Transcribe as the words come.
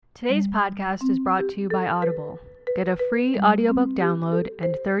Today's podcast is brought to you by Audible. Get a free audiobook download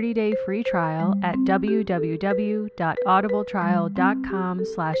and 30-day free trial at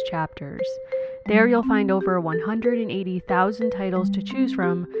www.audibletrial.com/chapters. There you'll find over 180,000 titles to choose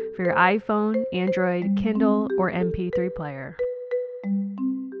from for your iPhone, Android, Kindle, or MP3 player.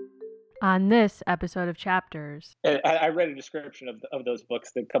 On this episode of Chapters. I read a description of those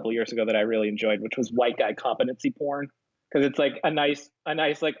books a couple of years ago that I really enjoyed, which was white guy competency porn. Because it's like a nice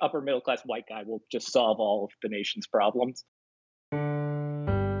like upper middle class white guy will just solve all of the nation's problems.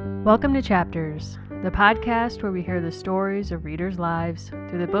 Welcome to Chapters, the podcast where we hear the stories of readers' lives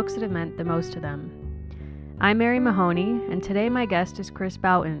through the books that have meant the most to them. I'm Mary Mahoney, and today my guest is Chris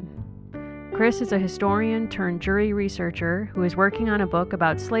Bouton. Chris is a historian turned jury researcher who is working on a book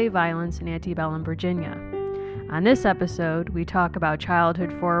about slave violence in antebellum Virginia. On this episode, we talk about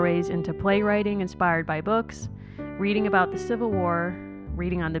childhood forays into playwriting inspired by books, reading about the Civil War,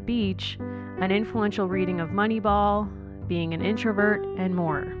 reading on the beach, an influential reading of Moneyball, being an introvert, and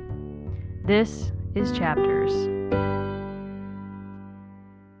more. This is Chapters.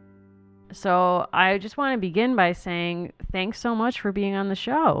 So I just want to begin by saying thanks so much for being on the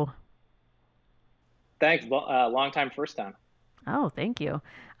show. Thanks. Long time, first time. Oh, thank you.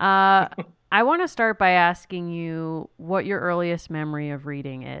 I want to start by asking you what your earliest memory of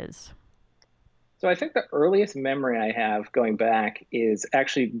reading is. So I think the earliest memory I have going back is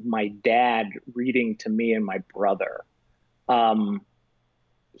actually my dad reading to me and my brother.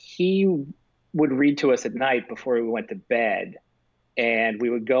 He would read to us at night before we went to bed, and we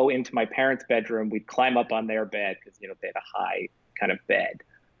would go into my parents' bedroom. We'd climb up on their bed because, they had a high kind of bed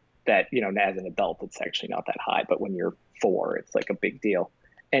that, as an adult, it's actually not that high, but when you're 4, it's like a big deal.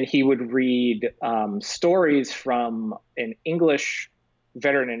 And he would read stories from an English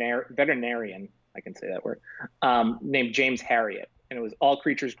veterinarian, I can say that word, named James Harriet. And it was All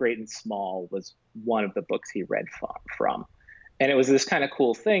Creatures Great and Small was one of the books he read from. And it was this kind of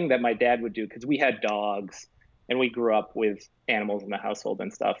cool thing that my dad would do because we had dogs and we grew up with animals in the household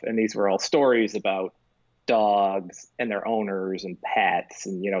and stuff. And these were all stories about dogs and their owners and pets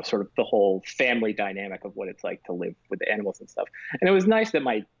and, sort of the whole family dynamic of what it's like to live with animals and stuff. And it was nice that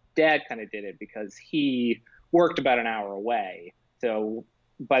my dad kind of did it because he worked about an hour away. So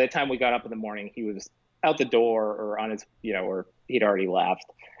by the time we got up in the morning, he was out the door or on his, or he'd already left.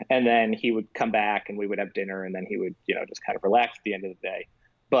 And then he would come back and we would have dinner and then he would, just kind of relax at the end of the day.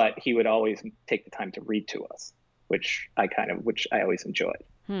 But he would always take the time to read to us, which I always enjoyed.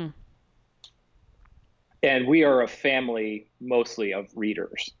 And we are a family mostly of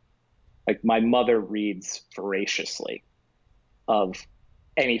readers. Like my mother reads voraciously of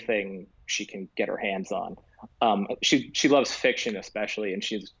anything she can get her hands on. She loves fiction especially, and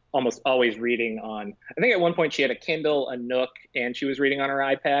she's almost always reading on, I think at one point she had a Kindle, a Nook, and she was reading on her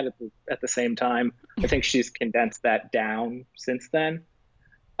iPad at the same time. I think she's condensed that down since then.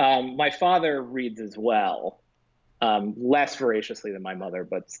 My father reads as well, less voraciously than my mother,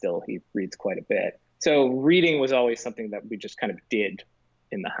 but still he reads quite a bit. So reading was always something that we just kind of did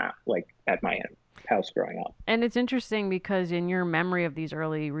in the house, like at my house growing up. And it's interesting because in your memory of these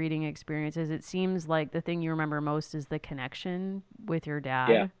early reading experiences, it seems like the thing you remember most is the connection with your dad,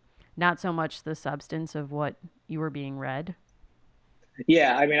 yeah. Not so much the substance of what you were being read.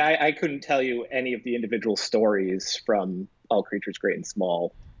 Yeah, I mean, I couldn't tell you any of the individual stories from All Creatures Great and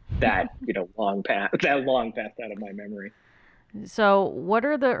Small that, long passed out of my memory. So what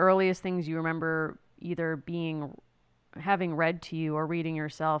are the earliest things you remember either having read to you or reading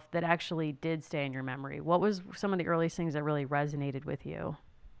yourself that actually did stay in your memory? What was some of the earliest things that really resonated with you?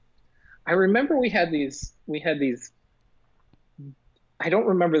 I remember we had these, I don't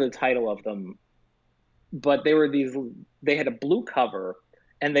remember the title of them, but they had a blue cover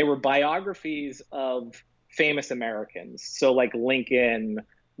and they were biographies of famous Americans. So like Lincoln,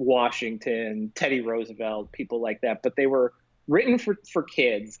 Washington, Teddy Roosevelt, people like that, but they were written for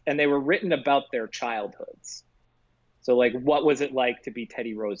kids and they were written about their childhoods. So like, what was it like to be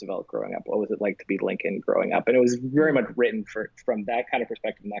Teddy Roosevelt growing up? What was it like to be Lincoln growing up? And it was very much written from that kind of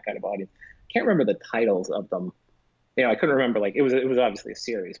perspective and that kind of audience. I can't remember the titles of them. I couldn't remember, like it was obviously a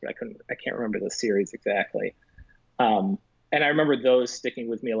series, but I can't remember the series exactly. And I remember those sticking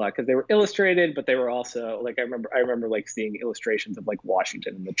with me a lot because they were illustrated, but they were also like, I remember like seeing illustrations of like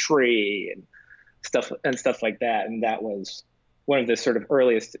Washington and the tree and stuff like that. And that was one of the sort of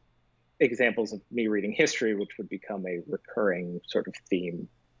earliest examples of me reading history, which would become a recurring sort of theme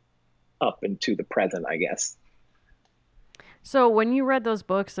up into the present, I guess. So when you read those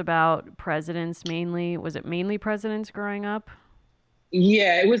books about presidents mainly, was it mainly presidents growing up?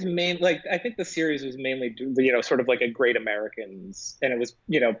 Yeah, it was like I think the series was mainly sort of like a Great Americans, and it was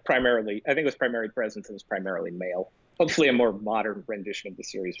primarily I think it was primary presence and it was primarily male. Hopefully, a more modern rendition of the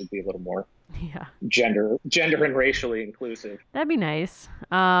series would be a little more Yeah. gender and racially inclusive. That'd be nice.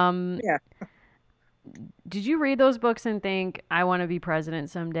 Yeah, Did you read those books and think, I want to be president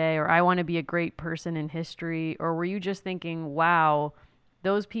someday, or I want to be a great person in history? Or were you just thinking, wow,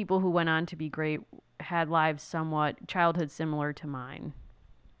 those people who went on to be great had lives somewhat, childhood similar to mine?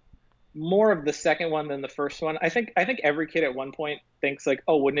 more of the second one than the first one. I think every kid at one point thinks like,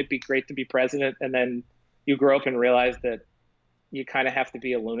 oh, wouldn't it be great to be president? And then you grow up and realize that you kind of have to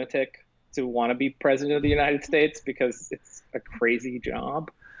be a lunatic to want to be president of the United States because it's a crazy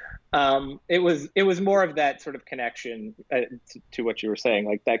job. It was more of that sort of connection to what you were saying,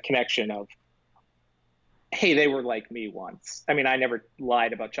 like that connection of, hey, they were like me once. I mean, I never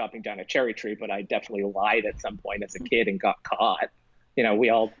lied about chopping down a cherry tree, but I definitely lied at some point as a kid and got caught. We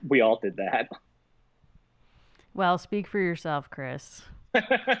all did that. Well, speak for yourself, Chris.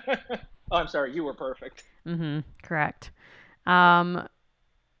 Oh, I'm sorry, you were perfect. Mm-hmm. Correct. Um,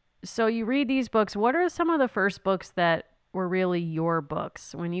 so you read these books. What are some of the first books that were really your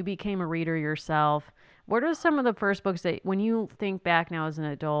books when you became a reader yourself? What are some of the first books that, when you think back now as an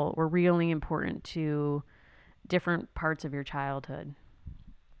adult, were really important to different parts of your childhood?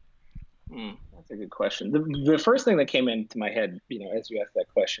 That's a good question. The first thing that came into my head, as you asked that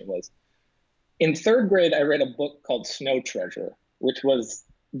question, was in third grade. I read a book called Snow Treasure, which was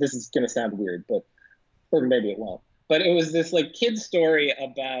this is going to sound weird, but or maybe it won't. But it was this like kid story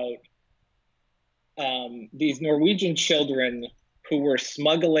about these Norwegian children who were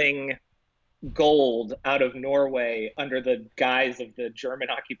smuggling gold out of Norway under the guise of the German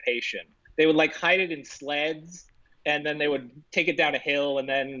occupation. They would like hide it in sleds and then they would take it down a hill, and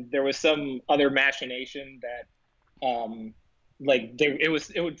then there was some other machination that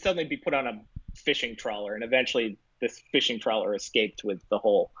it would suddenly be put on a fishing trawler, and eventually this fishing trawler escaped with the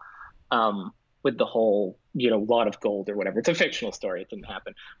whole lot of gold or whatever. It's a fictional story, it didn't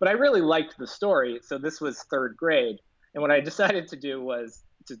happen, but I really liked the story. So this was third grade, and what I decided to do was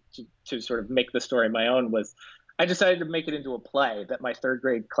to sort of make the story my own. Was I decided to make it into a play that my third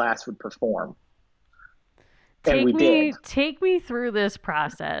grade class would perform. And we did. Take me through this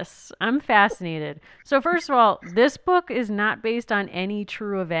process. I'm fascinated. So first of all, this book is not based on any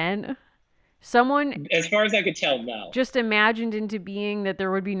true event. Someone, as far as I could tell, no. Just imagined into being that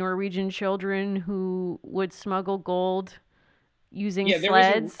there would be Norwegian children who would smuggle gold using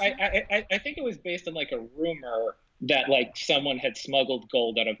sleds. I think it was based on like a rumor that like someone had smuggled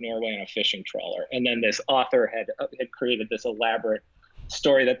gold out of Norway on a fishing trawler, and then this author had created this elaborate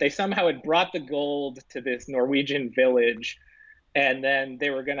story that they somehow had brought the gold to this Norwegian village, and then they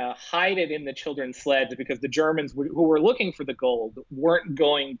were going to hide it in the children's sleds because the Germans who were looking for the gold weren't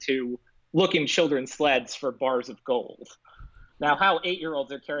going to look in children's sleds for bars of gold. Now, how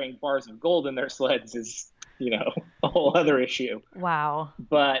 8-year-olds are carrying bars of gold in their sleds is, a whole other issue. Wow.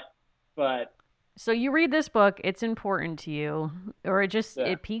 But so you read this book, it's important to you, or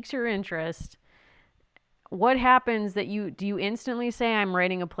it piques your interest. What happens do you instantly say, I'm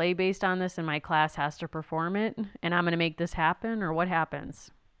writing a play based on this and my class has to perform it and I'm going to make this happen? Or what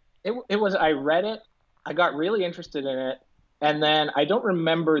happens? I read it, I got really interested in it, and then I don't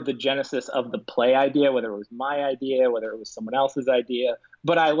remember the genesis of the play idea, whether it was my idea, whether it was someone else's idea,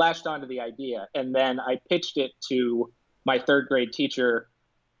 but I latched onto the idea, and then I pitched it to my third grade teacher,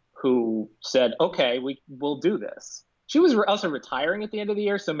 who said, okay, we'll do this. She was also retiring at the end of the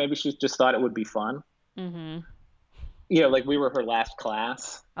year, so maybe she just thought it would be fun. Mm-hmm. Like we were her last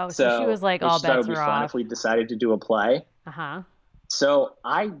class. Oh, so she was like, all bets are off. It would be fun if we decided to do a play. Uh-huh. So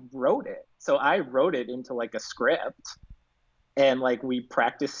I wrote it. Into like a script, and like we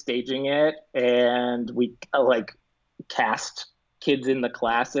practiced staging it, and we like cast kids in the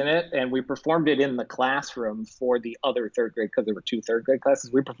class in it, and we performed it in the classroom for the other third grade, because there were 2 third grade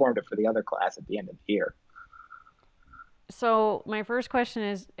classes. We performed it for the other class at the end of the year. So my first question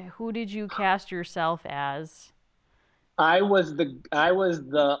is, who did you cast yourself as? I was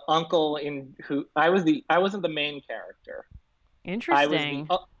the uncle I wasn't the main character. Interesting.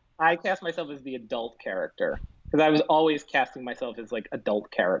 I cast myself as the adult character, because I was always casting myself as like adult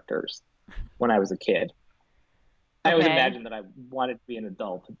characters when I was a kid. I always imagined that I wanted to be an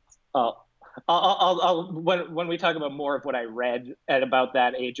adult. When we talk about more of what I read at about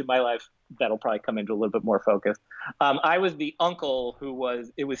that age of my life, that'll probably come into a little bit more focus. I was the uncle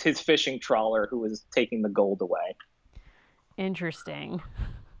it was his fishing trawler who was taking the gold away. Interesting.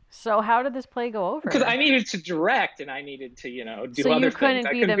 So how did this play go over? Because I needed to direct, and I needed to, do other things.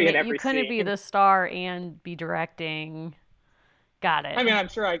 You couldn't be the star and be directing. Got it. I mean, I'm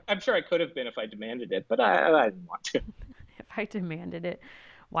sure I could have been if I demanded it, but I didn't want to. If I demanded it.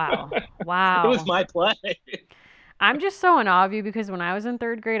 Wow. It was Wow. my play. I'm just so in awe of you because when I was in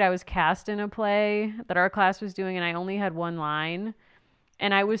third grade, I was cast in a play that our class was doing, and I only had one line.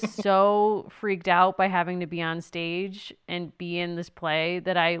 And I was so freaked out by having to be on stage and be in this play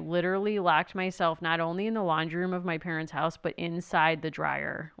that I literally locked myself not only in the laundry room of my parents' house, but inside the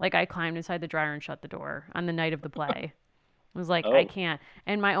dryer. Like I climbed inside the dryer and shut the door on the night of the play. I was like, I Oh. can't.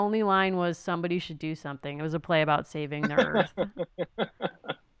 And my only line was, somebody should do something. It was a play about saving the earth.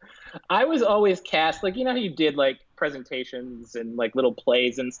 I was always cast like how you did like presentations and like little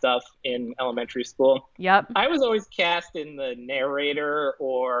plays and stuff in elementary school. Yep. I was always cast in the narrator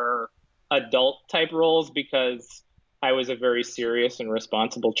or adult type roles because I was a very serious and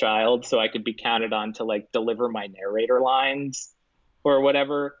responsible child, so I could be counted on to like deliver my narrator lines or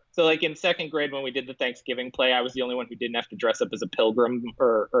whatever. So like in second grade when we did the Thanksgiving play, I was the only one who didn't have to dress up as a pilgrim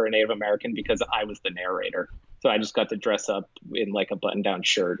or a Native American because I was the narrator. So I just got to dress up in like a button-down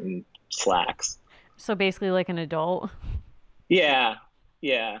shirt and slacks. So basically, like an adult. Yeah,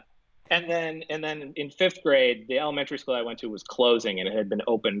 yeah. And then in fifth grade, the elementary school I went to was closing and it had been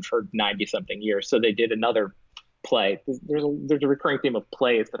open for 90 something years. So they did another play. There's a recurring theme of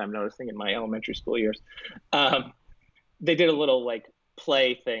plays that I'm noticing in my elementary school years. They did a little like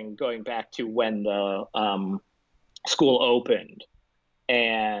play thing going back to when the school opened,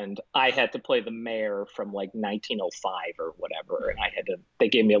 and I had to play the mayor from like 1905 or whatever, and they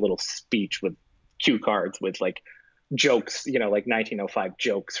gave me a little speech with cue cards with like jokes, like 1905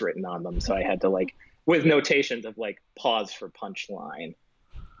 jokes written on them, so I had to like with notations of like pause for punchline.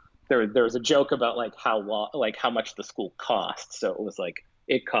 There was a joke about like how much the school cost, so it was like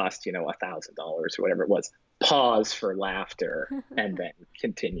it cost $1,000 or whatever it was, pause for laughter and then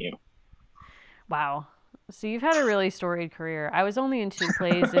continue. Wow. So you've had a really storied career. I was only in two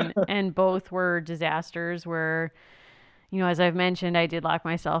plays, and both were disasters where, as I've mentioned, I did lock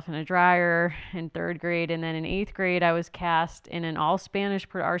myself in a dryer in third grade. And then in eighth grade, I was cast in an all Spanish,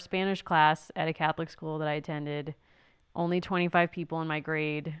 our Spanish class at a Catholic school that I attended. Only 25 people in my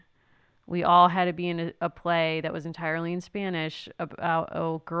grade. We all had to be in a play that was entirely in Spanish about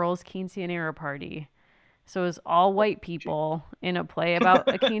a girls' quinceanera party. So it was all white people in a play about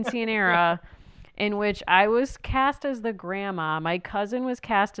a quinceanera in which I was cast as the grandma, my cousin was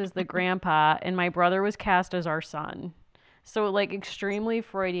cast as the grandpa, and my brother was cast as our son. So like extremely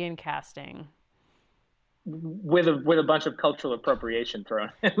Freudian casting. With a bunch of cultural appropriation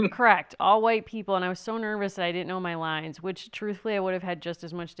thrown in. Correct. All white people, and I was so nervous that I didn't know my lines, which truthfully I would have had just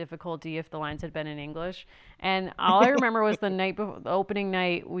as much difficulty if the lines had been in English. And all I remember was the night before the opening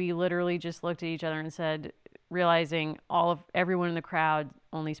night, we literally just looked at each other and said, realizing everyone in the crowd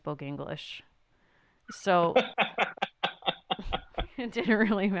only spoke English. So it didn't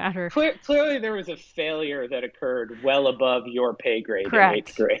really matter. Clearly, there was a failure that occurred well above your pay grade in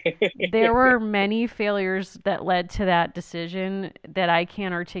eighth Correct. grade. There were many failures that led to that decision that I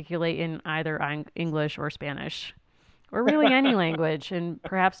can't articulate in either English or Spanish, or really any language, and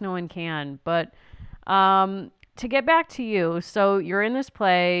perhaps no one can. But to get back to you, so you're in this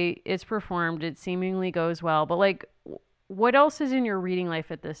play, it's performed, it seemingly goes well, but like, what else is in your reading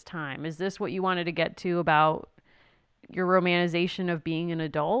life at this time? Is this what you wanted to get to about your romanization of being an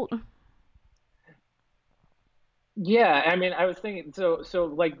adult? Yeah, I mean, I was thinking so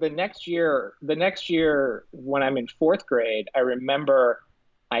like the next year when I'm in fourth grade, I remember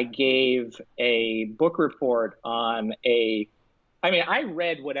I gave a book report on a I mean, I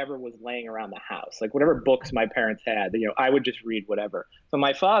read whatever was laying around the house, like whatever books my parents had, I would just read whatever. So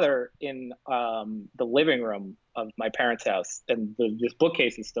my father in the living room of my parents' house, and this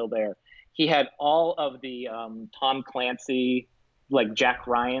bookcase is still there. He had all of the Tom Clancy, like Jack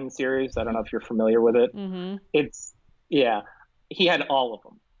Ryan series. I don't know if you're familiar with it. Mm-hmm. It's yeah, he had all of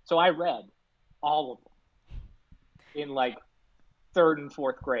them. So I read all of them in like third and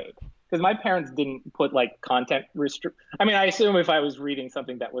fourth grade because my parents didn't put like content restrict. I mean, I assume if I was reading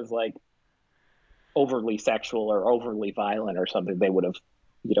something that was like overly sexual or overly violent or something, they would have,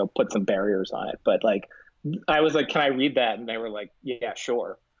 put some barriers on it. But like, I was like, "Can I read that?" And they were like, "Yeah,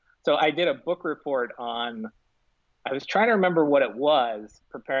 sure." So I did a book report on. I was trying to remember what it was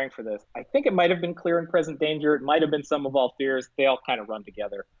preparing for this. I think it might have been Clear and Present Danger. It might have been Sum of All Fears. They all kind of run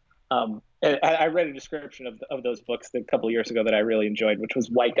together. And I read a description of those books a couple of years ago that I really enjoyed, which was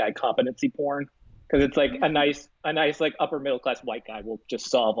white guy competency porn, because it's like a nice like upper middle class white guy will just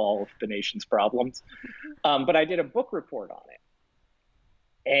solve all of the nation's problems. But I did a book report on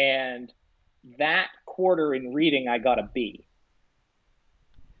it, and that quarter in reading I got a B,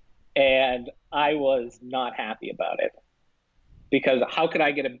 and I was not happy about it. because how could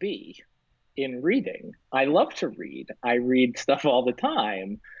I get a B in reading? I love to read. I read stuff all the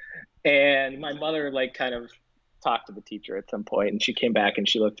time. And my mother like kind of talked to the teacher at some point, and she came back and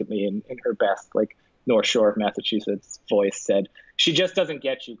she looked at me in her best like North Shore of Massachusetts voice, said, "She just doesn't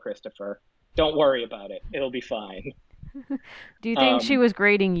get you, Christopher. Don't worry about it. It'll be fine." Do you think she Um, was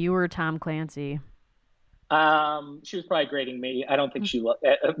grading you or Tom Clancy? she was probably grading me. I don't think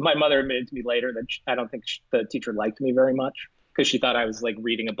my mother admitted to me later that I don't think the teacher liked me very much because she thought I was like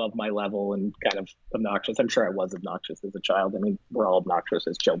reading above my level and kind of obnoxious. I'm sure I was obnoxious as a child. I mean, we're all obnoxious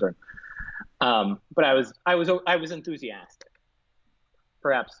as children. But I was enthusiastic,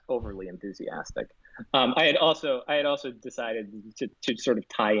 perhaps overly enthusiastic. I had also decided to sort of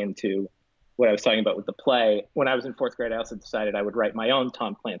tie into what I was talking about with the play. When I was in fourth grade, I also decided I would write my own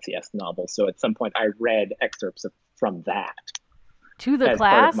Tom Clancy-esque novel. So at some point, I read excerpts from that To the as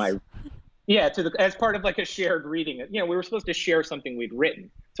part of my class? as part of like a shared reading. We were supposed to share something we'd written,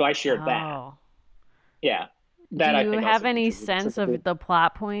 so I shared that. Oh. Yeah, Do that I you think have also any contributed to sense of the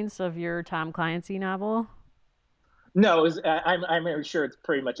plot points of your Tom Clancy novel? No, I'm sure it's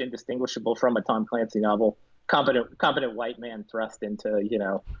pretty much indistinguishable from a Tom Clancy novel. Competent white man thrust into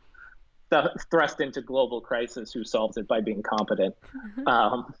global crisis who solves it by being competent.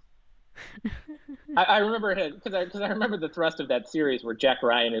 Um, I remember it because I remember the thrust of that series where Jack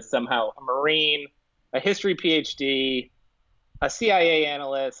Ryan is somehow a Marine, a history PhD, a CIA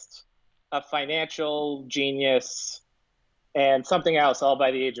analyst, a financial genius, and something else all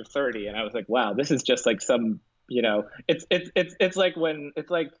by the age of 30. And I was like, wow, this is just like it's like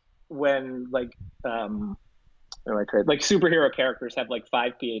when like superhero characters have like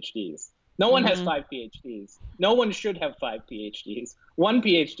five PhDs. No one has Hmm. five PhDs. No one should have five PhDs. One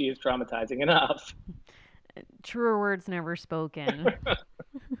PhD is traumatizing enough. Truer words never spoken.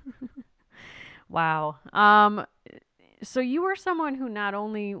 Wow. So you were someone who not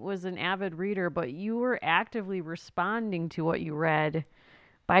only was an avid reader, but you were actively responding to what you read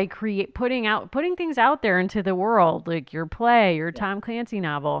by putting things out there into the world, like your play, your Yeah. Tom Clancy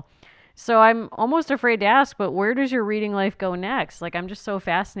novel. So I'm almost afraid to ask, but where does your reading life go next? Like I'm just so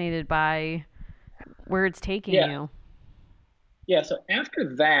fascinated by where it's taking Yeah. you. Yeah. So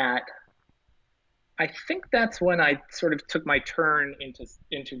after that, I think that's when I sort of took my turn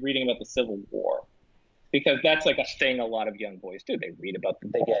into reading about the Civil War because that's like a thing a lot of young boys do. They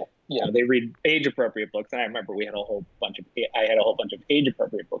read age appropriate books, and I remember I had a whole bunch of age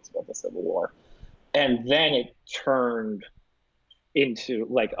appropriate books about the Civil War, and then it turned into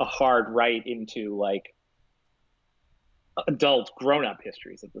like a hard right into like adult grown up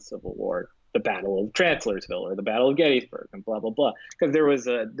histories of the Civil War, the Battle of Chancellorsville or the Battle of Gettysburg, and blah blah blah. Because there was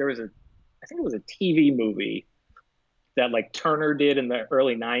a I think it was a TV movie that like Turner did in the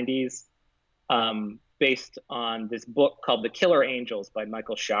early '90s, based on this book called The Killer Angels by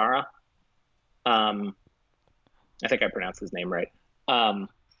Michael Shara. Um, I think I pronounced his name right. Um,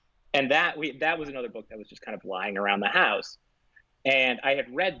 and that was another book that was just kind of lying around the house. And I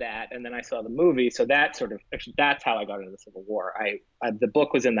had read that, and then I saw the movie. So that sort of actually that's how I got into the Civil War. The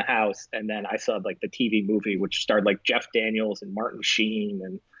book was in the house, and then I saw like the TV movie, which starred like Jeff Daniels and Martin Sheen,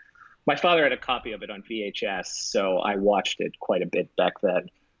 and my father had a copy of it on VHS, so I watched it quite a bit back then.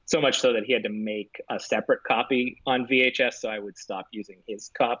 So much so that he had to make a separate copy on VHS, so I would stop using his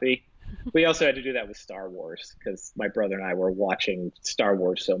copy. We also had to do that with Star Wars because my brother and I were watching Star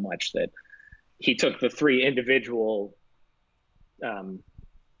Wars so much that he took the three individual um,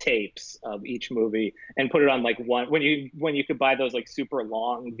 tapes of each movie and put it on like one when you could buy those like super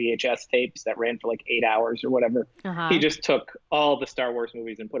long VHS tapes that ran for like 8 hours or whatever. Uh He huh. just took all the Star Wars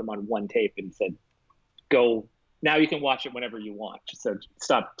movies and put them on one tape and said, "Go now. You can watch it whenever you want. So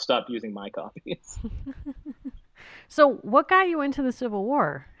stop using my copies." So what got you into the Civil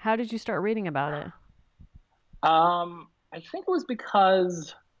War? How did you start reading about it? I think it was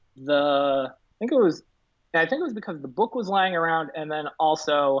because the I think it was I think it was because the book was lying around, and then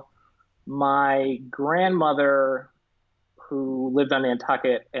also my grandmother who lived on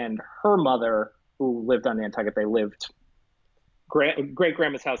Nantucket and her mother who lived on Nantucket. They lived great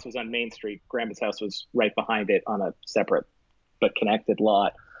grandma's house was on Main Street. Grandma's house was right behind it on a separate but connected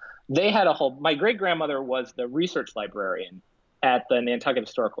lot. They had a whole. My great grandmother was the research librarian at the Nantucket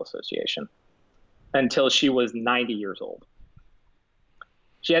Historical Association until she was 90 years old.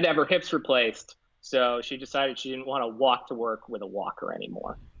 She had to have her hips replaced, so she decided she didn't want to walk to work with a walker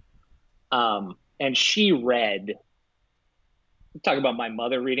anymore. And she read. Talk about my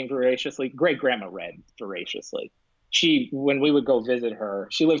mother reading voraciously. Great grandma read voraciously. When we would go visit her,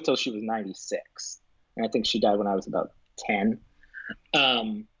 she lived till she was 96, and I think she died when I was about 10.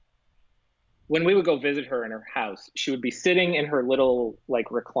 Um, when we would go visit her in her house, she would be sitting in her little like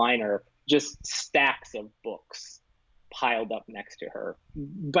recliner, just stacks of books piled up next to her.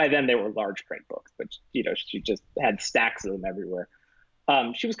 By then they were large print books, but she just had stacks of them everywhere.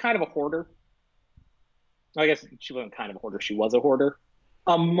 She was kind of a hoarder. I guess she wasn't kind of a hoarder; she was a hoarder.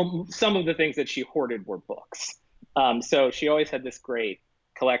 Some of the things that she hoarded were books. So she always had this great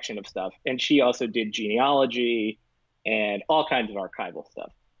collection of stuff, and she also did genealogy and all kinds of archival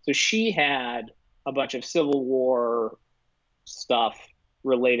stuff. So she had a bunch of Civil War stuff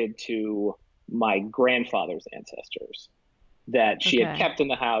related to my grandfather's ancestors that she had Okay. kept in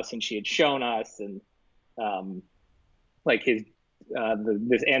the house and she had shown us, and like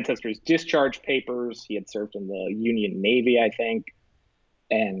this ancestor's discharge papers. He had served in the Union Navy, I think,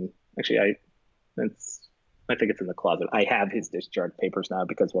 and actually I think it's in the closet. I have his discharge papers now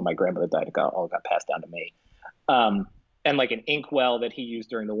because when my grandmother died, all got passed down to me. And like an inkwell that he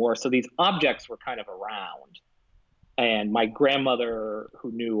used during the war. So these objects were kind of around. And my grandmother,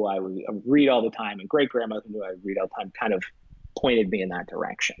 who knew I would read all the time, and great grandmother who knew I would read all the time, kind of pointed me in that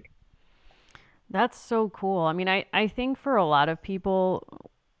direction. That's so cool. I mean, I think for a lot of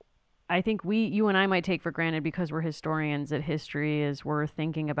people, I think you and I might take for granted because we're historians that history is worth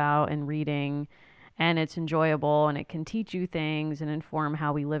thinking about and reading, and it's enjoyable and it can teach you things and inform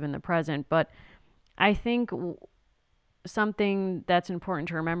how we live in the present. But I think something that's important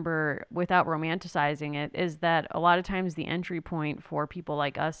to remember without romanticizing it is that a lot of times the entry point for people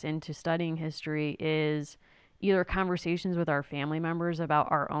like us into studying history is either conversations with our family members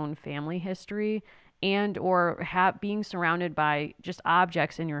about our own family history and or being surrounded by just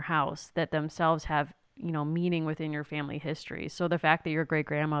objects in your house that themselves have meaning within your family history. So the fact that your great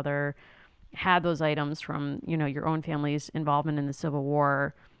grandmother had those items from your own family's involvement in the Civil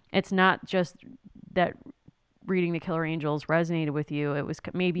War, it's not just that reading The Killer Angels resonated with you. It was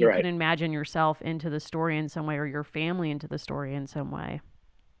maybe you You're could right. imagine yourself into the story in some way or your family into the story in some way.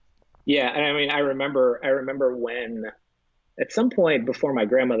 Yeah, and I mean, I remember when at some point before my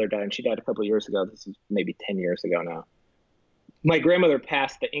grandmother died, and she died a couple of years ago. This is maybe 10 years ago now. My grandmother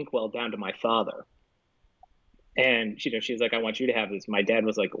passed the inkwell down to my father, and she's like, "I want you to have this." My dad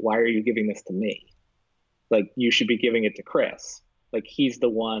was like, "Why are you giving this to me? Like, you should be giving it to Chris. Like, he's the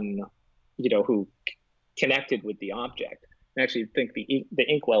one, who connected with the object." I actually think the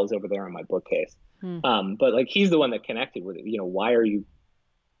inkwell is over there on my bookcase. Hmm. But like, he's the one that connected with it. Why are you?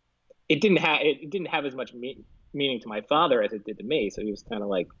 It didn't have as much meaning to my father as it did to me. So he was kind of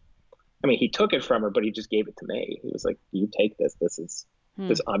like, I mean, he took it from her, but he just gave it to me. He was like, "You take this. Hmm.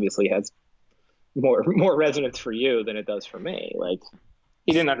 This obviously has more resonance for you than it does for me." Like,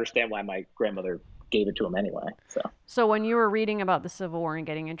 he didn't understand why my grandmother gave it to him anyway. So So when you were reading about the Civil War and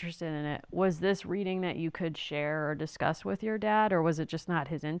getting interested in it, was this reading that you could share or discuss with your dad, or was it just not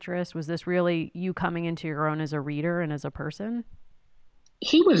his interest? Was this really you coming into your own as a reader and as a person?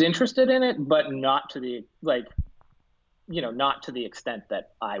 he was interested in it, but not to the not to the extent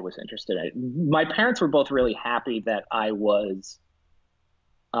that I was interested in it. My parents were both really happy that I was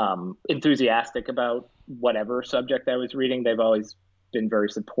enthusiastic about whatever subject I was reading. They've always been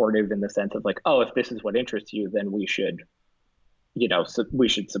very supportive in the sense of like, "Oh, if this is what interests you, then we should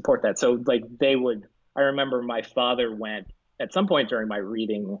support that." So like they would. I remember my father went at some point during my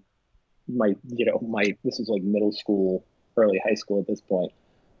reading. My this was like middle school, early high school at this point.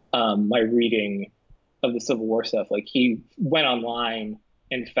 My reading of the Civil War stuff, like he went online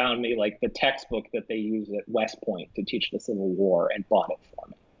and found me like the textbook that they use at West Point to teach the Civil War and bought it for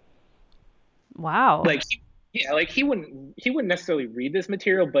me. Wow. Like, yeah, like he wouldn't necessarily read this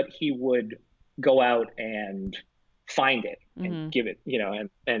material, but he would go out and find it and Mm-hmm. give it,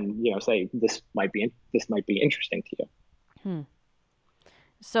 and say this might be interesting to you. Hmm.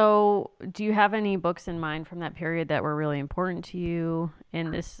 So, do you have any books in mind from that period that were really important to you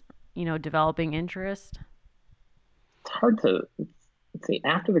in this, developing interest? It's hard to let's see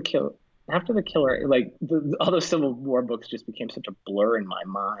after the killer, like all those Civil War books just became such a blur in my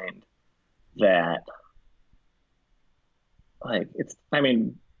mind that like it's I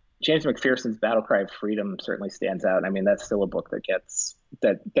mean James McPherson's Battle Cry of Freedom certainly stands out. I mean, that's still a book that's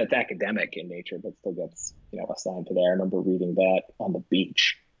academic in nature but still gets assigned to there. I remember reading that on the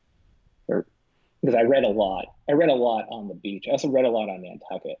beach, or because I read a lot on the beach. I also read a lot on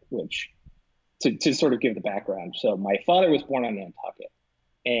Nantucket, which to sort of give the background. So my father was born on Nantucket,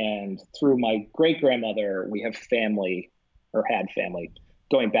 and through my great grandmother we have family, or had family,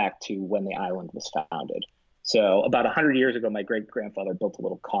 going back to when the island was founded. So about 100 years ago, my great grandfather built a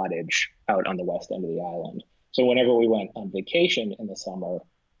little cottage out on the west end of the island. So whenever we went on vacation in the summer,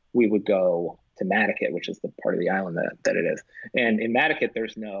 we would go to Madaket, which is the part of the island that it is. And in Madaket,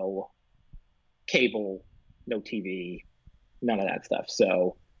 there's no cable, no TV, none of that stuff.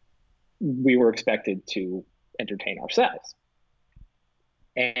 So we were expected to entertain ourselves.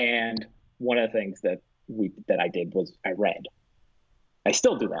 And one of the things that I did was I read. I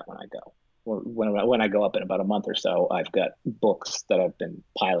still do that when I go. When I go up in about a month or so, I've got books that I've been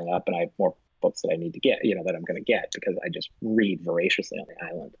piling up, and I have more books that I need to get, that I'm going to get, because I just read voraciously on the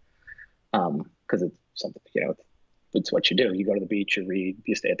island. Because it's something, it's what you do. You go to the beach, you read.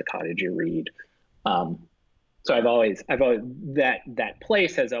 You stay at the cottage, you read. So I've always that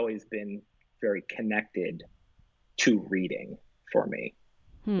place has always been very connected to reading for me.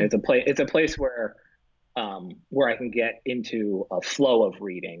 It's a place where I can get into a flow of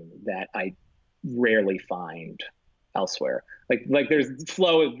reading that I rarely find elsewhere. Like there's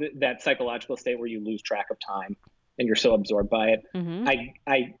flow of that psychological state where you lose track of time and you're so absorbed by it. Mm-hmm.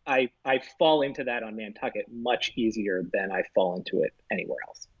 I fall into that on Nantucket much easier than I fall into it anywhere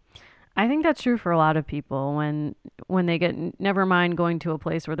else. I think that's true for a lot of people when they get, never mind going to a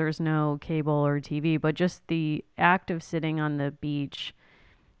place where there's no cable or TV, but just the act of sitting on the beach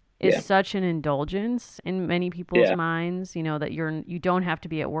is such an indulgence in many people's minds, that you don't have to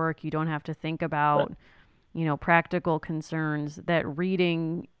be at work, you don't have to think about, practical concerns, that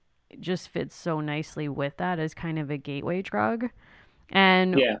reading just fits so nicely with that as kind of a gateway drug.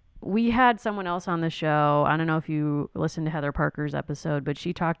 And we had someone else on the show. I don't know if you listened to Heather Parker's episode, but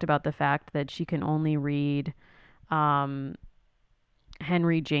she talked about the fact that she can only read Henry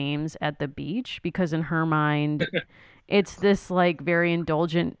James at the beach, because in her mind, it's this like very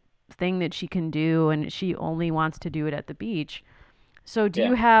indulgent thing that she can do, and she only wants to do it at the beach. So do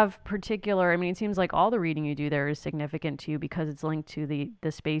you have particular, I mean, it seems like all the reading you do there is significant to you because it's linked to the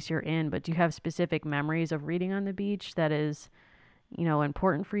space you're in, but do you have specific memories of reading on the beach that is,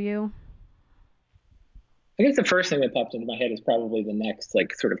 important for you? I guess the first thing that popped into my head is probably the next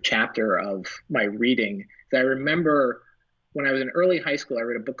sort of chapter of my reading. I remember when I was in early high school, I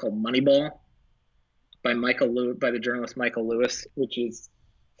read a book called Moneyball by the journalist Michael Lewis, which is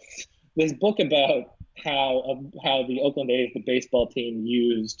this book about how the Oakland A's, the baseball team,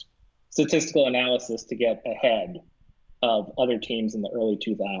 used statistical analysis to get ahead of other teams in the early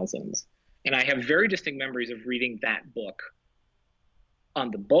 2000s. And I have very distinct memories of reading that book on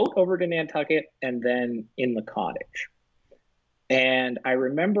the boat over to Nantucket and then in the cottage. And I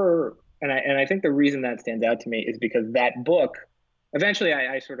remember, and I think the reason that stands out to me is because that book, eventually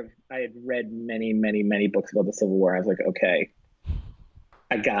I had read many, many, many books about the Civil War. I was like, okay,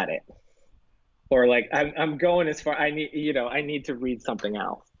 I got it. Or I'm going as far, I need to read something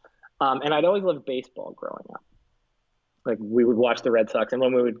else. And I'd always loved baseball growing up. We would watch the Red Sox, and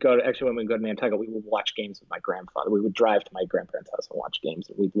when we would go to Nantucket, we would watch games with my grandfather. We would drive to my grandparents' house and watch games,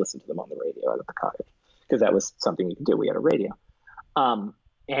 and we'd listen to them on the radio out at the cottage, because that was something you could do. We had a radio.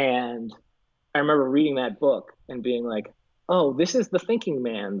 And I remember reading that book and being like, oh, this is the thinking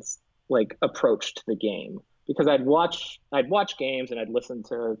man's approach to the game. Because I'd watch games and I'd listen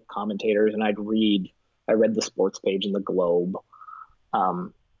to commentators and I read the sports page in the Globe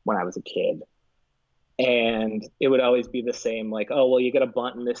when I was a kid. And it would always be the same, oh, well, you got to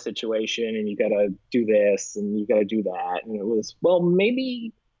bunt in this situation and you got to do this and you got to do that. And it was, well,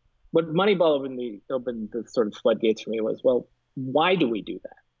 maybe what Moneyball opened the sort of floodgates for me was, well, why do we do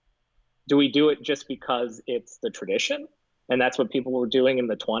that? Do we do it just because it's the tradition? And that's what people were doing in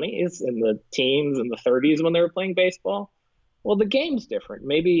the 20s and the teens and the 30s when they were playing baseball? Well, the game's different.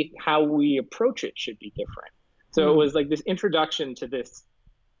 Maybe how we approach it should be different. So it was this introduction to this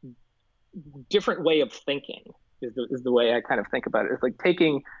different way of thinking is the way I kind of think about it. It's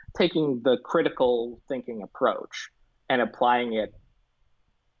taking the critical thinking approach and applying it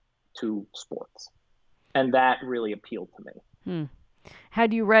to sports. And that really appealed to me.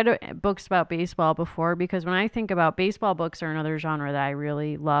 Had you read books about baseball before? Because when I think about baseball books are another genre that I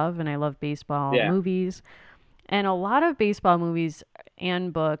really love, and I love baseball movies. And a lot of baseball movies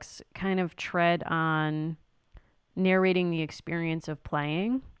and books kind of tread on narrating the experience of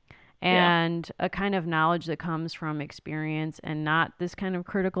playing and a kind of knowledge that comes from experience and not this kind of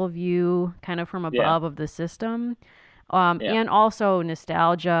critical view kind of from above of the system. And also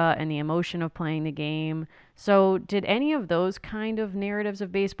nostalgia and the emotion of playing the game. So did any of those kind of narratives of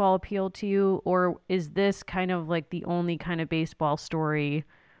baseball appeal to you? Or is this kind of the only kind of baseball story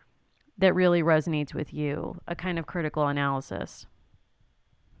that really resonates with you, a kind of critical analysis?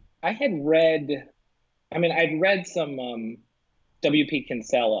 I'd read some W.P.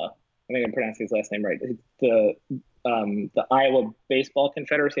 Kinsella. I think I'm pronouncing his last name right. The Iowa Baseball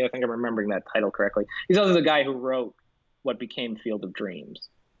Confederacy. I think I'm remembering that title correctly. He's also the guy who wrote what became Field of Dreams.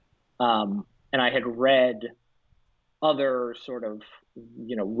 And I had read other sort of,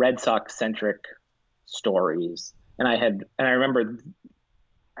 Red Sox centric stories. And I remember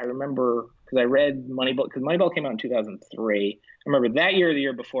because I read Moneyball, because Moneyball came out in 2003. I remember that year or the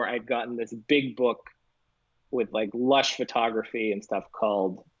year before, I'd gotten this big book with like lush photography and stuff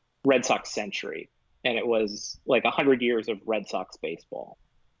called Red Sox Century. And it was like 100 years of Red Sox baseball.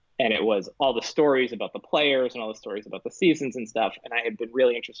 And it was all the stories about the players and all the stories about the seasons and stuff. And I had been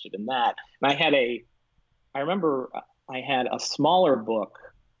really interested in that. And I remember I had a smaller book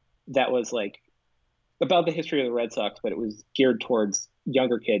that was like about the history of the Red Sox, but it was geared towards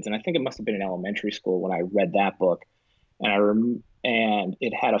younger kids. And I think it must have been in elementary school when I read that book. And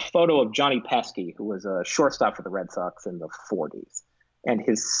it had a photo of Johnny Pesky, who was a shortstop for the Red Sox in the 40s. And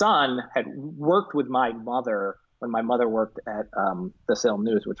his son had worked with my mother when my mother worked at the Salem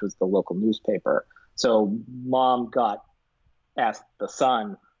News, which was the local newspaper. So mom asked the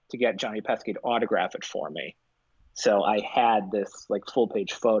son to get Johnny Pesky to autograph it for me. So I had this like full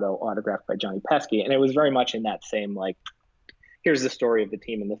page photo autographed by Johnny Pesky. And it was very much in that same, like, here's the story of the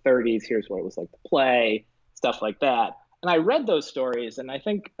team in the 30s. Here's what it was like to play, stuff like that. And I read those stories. And I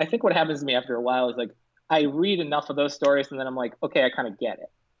think what happens to me after a while is like, I read enough of those stories and then I'm like, okay, I kind of get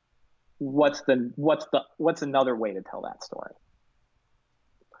it. What's another way to tell that story?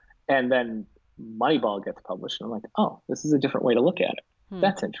 And then Moneyball gets published and I'm like, oh, this is a different way to look at it.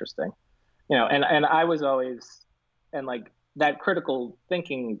 That's interesting. And I was always, and like that critical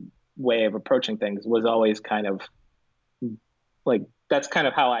thinking way of approaching things was always kind of like, that's kind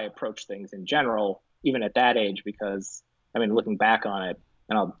of how I approach things in general, even at that age, because I mean, looking back on it,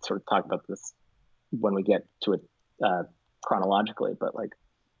 and I'll sort of talk about this when we get to it chronologically, but like,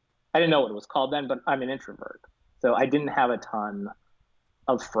 I didn't know what it was called then, but I'm an introvert. So I didn't have a ton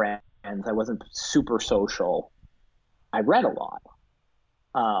of friends. I wasn't super social. I read a lot.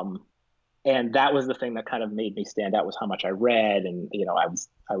 And that was the thing that kind of made me stand out, was how much I read. And,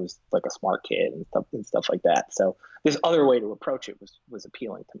 I was like a smart kid and stuff like that. So this other way to approach it was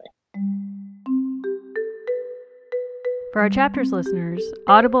appealing to me. For our chapters listeners,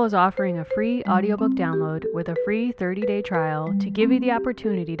 Audible is offering a free audiobook download with a free 30-day trial to give you the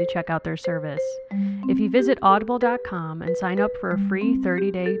opportunity to check out their service. If you visit audible.com and sign up for a free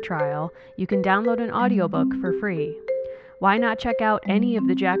 30-day trial, you can download an audiobook for free. Why not check out any of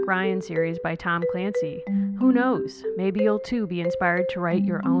the Jack Ryan series by Tom Clancy? Who knows? Maybe you'll too be inspired to write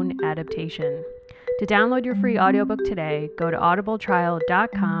your own adaptation. To download your free audiobook today, go to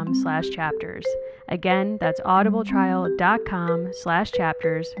audibletrial.com/chapters. Again, that's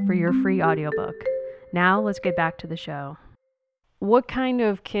audibletrial.com/chapters for your free audiobook. Now let's get back to the show. What kind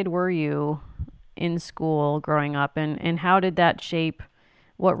of kid were you in school growing up, and how did that shape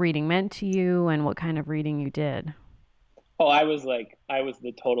what reading meant to you and what kind of reading you did? Oh, I was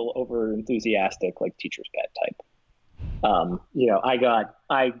the total over enthusiastic, like teacher's pet type. I got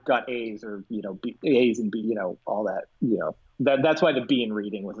A's or, A's and B, all that, that's why the B in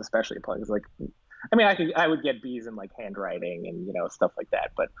reading was especially appealing. It's like, I mean, I would get B's in like handwriting and, stuff like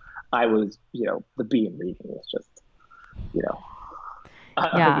that. But I was, the B in reading was just, yeah,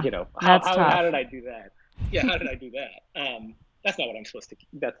 how did I do that? Yeah. How did I do that? That's not what I'm supposed to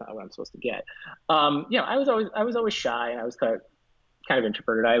get. I was always shy, and I was kind of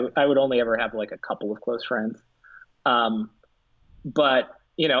introverted. I would only ever have like a couple of close friends. But,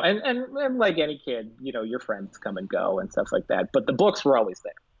 and like any kid, your friends come and go and stuff like that, but the books were always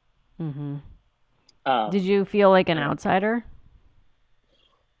there. Mm-hmm. Did you feel like an outsider?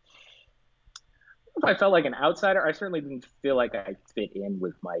 If I felt like an outsider, I certainly didn't feel like I fit in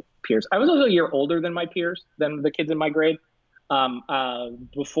with my peers. I was also a year older than my peers, than the kids in my grade.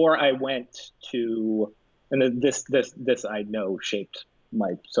 Before I went to, and this I know shaped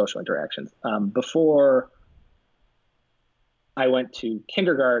my social interactions. Before I went to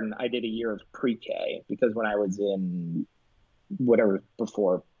kindergarten, I did a year of pre-K, because when I was in whatever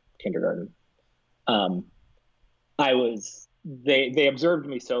before kindergarten, they observed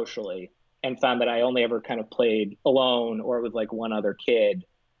me socially and found that I only ever kind of played alone or with like one other kid.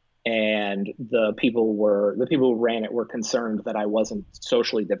 And the people who ran it were concerned that I wasn't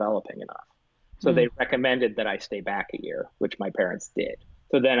socially developing enough. So they recommended that I stay back a year, which my parents did.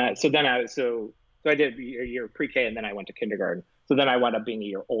 So I did a year of pre-K, and then I went to kindergarten. So then I wound up being a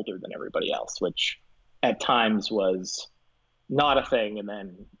year older than everybody else, which at times was not a thing. And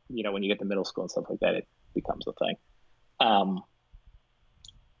then, when you get to middle school and stuff like that, it becomes a thing.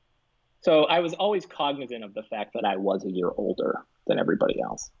 So I was always cognizant of the fact that I was a year older than everybody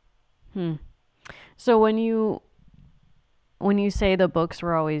else. So when you say the books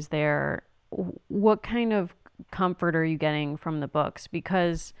were always there, what kind of comfort are you getting from the books?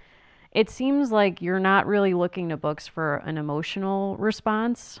 Because it seems like you're not really looking to books for an emotional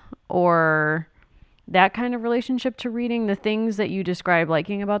response or that kind of relationship to reading. The things that you describe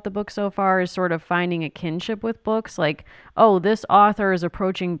liking about the book so far is sort of finding a kinship with books. Like, oh, this author is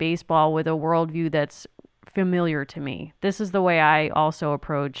approaching baseball with a worldview that's familiar to me. This is the way I also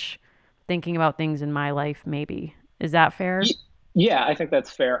approach thinking about things in my life, maybe. Is that fair? Yeah, I think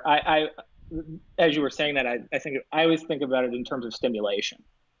that's fair. As you were saying that, I think I always think about it in terms of stimulation.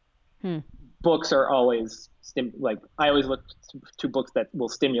 Hmm. Books are always like I always look to books that will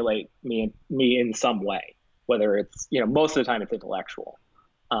stimulate me in some way, whether it's most of the time it's intellectual,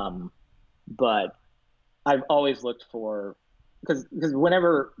 but I've always looked for because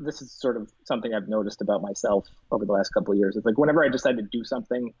whenever this is sort of something I've noticed about myself over the last couple of years, it's like whenever I decide to do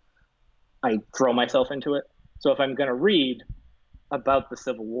something, I throw myself into it. So if I'm going to read about the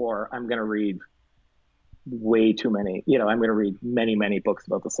Civil War, I'm going to read way too many. I'm going to read many, many books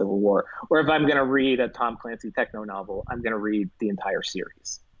about the Civil War. Or if I'm going to read a Tom Clancy techno novel, I'm going to read the entire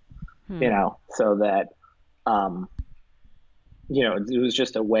series. Hmm. So that it was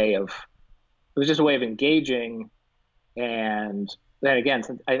just a way of engaging, and then again,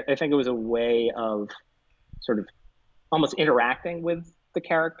 I think it was a way of sort of almost interacting with the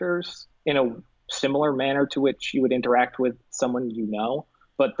characters in a similar manner to which you would interact with someone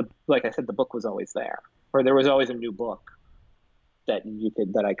but like I said, the book was always there, or there was always a new book that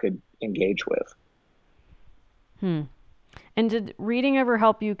I could engage with. Hmm. And did reading ever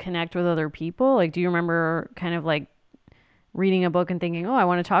help you connect with other people? Like, do you remember kind of like reading a book and thinking, "Oh, I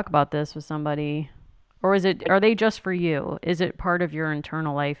want to talk about this with somebody," or are they just for you? Is it part of your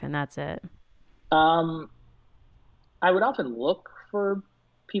internal life and that's it? um I would often look for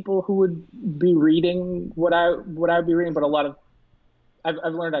people who would be reading what I would be reading, but a lot of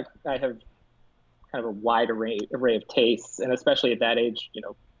I've learned I have kind of a wide array of tastes, and especially at that age,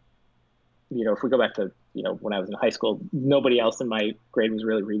 if we go back to when I was in high school, nobody else in my grade was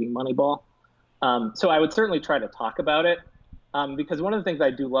really reading Moneyball. So I would certainly try to talk about it, because one of the things I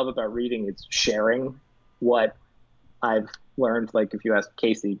do love about reading is sharing what I've learned. Like if you ask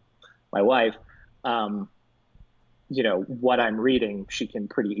Casey, my wife, what I'm reading, she can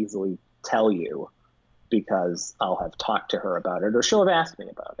pretty easily tell you because I'll have talked to her about it or she'll have asked me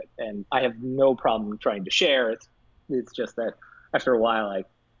about it. And I have no problem trying to share. It's just that after a while, I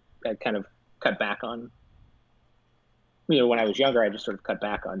kind of cut back on, when I was younger, I just sort of cut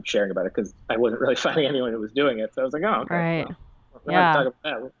back on sharing about it because I wasn't really finding anyone who was doing it. So I was like, oh, okay, Right. well, we don't have to Yeah. talk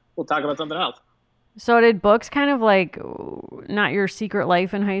about that. We'll talk about something else. So did books kind of like not your secret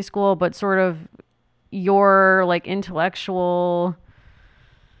life in high school, but sort of your like intellectual,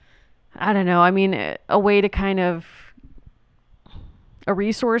 I don't know, I mean, a way to kind of a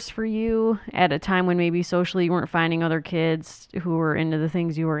resource for you at a time when maybe socially you weren't finding other kids who were into the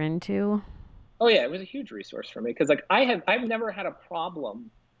things you were into? Oh yeah, it was a huge resource for me because like I've never had a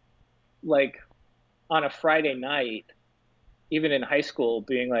problem like on a Friday night, even in high school,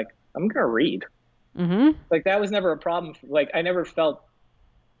 being like, I'm gonna read. Mm-hmm. Like that was never a problem. Like I never felt.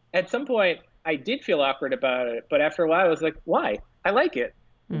 At some point, I did feel awkward about it, but after a while, I was like, why? I like it.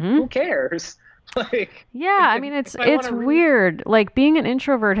 Mm-hmm. Who cares? Like Yeah, I mean if I want it's to read, weird. Like being an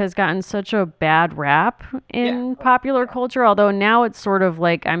introvert has gotten such a bad rap yeah, in oh, popular culture, although now it's sort of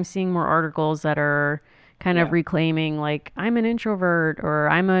like I'm seeing more articles that are kind of yeah, reclaiming like I'm an introvert or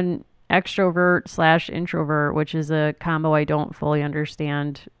I'm an extrovert slash introvert, which is a combo I don't fully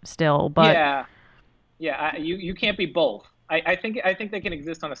understand still. But yeah, yeah. You can't be both. I think they can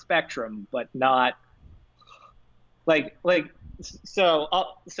exist on a spectrum, but not like so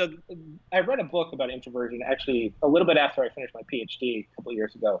I read a book about introversion actually a little bit after I finished my PhD a couple of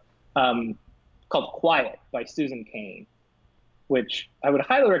years ago, um, called Quiet by Susan Cain, which I would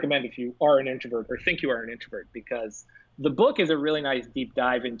highly recommend if you are an introvert or think you are an introvert, because the book is a really nice deep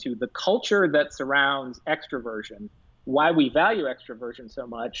dive into the culture that surrounds extroversion, why we value extroversion so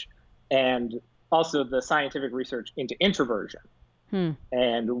much, and also the scientific research into introversion hmm.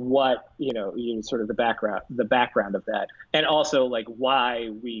 and what sort of the background of that, and also like why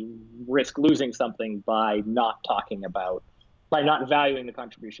we risk losing something by not valuing the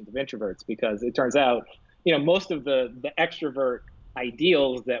contributions of introverts, because it turns out most of the extrovert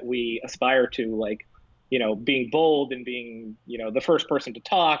ideals that we aspire to, like being bold and being the first person to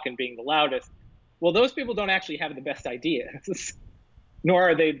talk and being the loudest, well, those people don't actually have the best ideas nor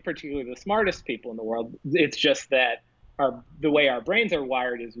are they particularly the smartest people in the world. It's just that the way our brains are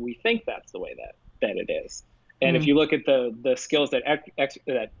wired is we think that's the way that it is. And if Hmm. you look at the skills that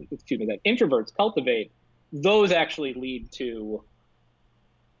introverts cultivate, those actually lead to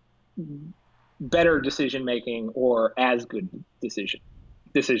better decision making or as good decision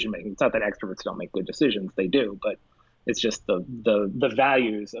making. It's not that extroverts don't make good decisions; they do, but it's just the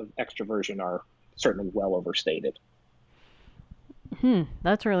values of extroversion are certainly well overstated.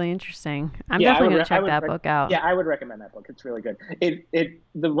 That's really interesting. I'm Yeah, definitely going to check that book out. yeah, I would recommend that book. It's really good.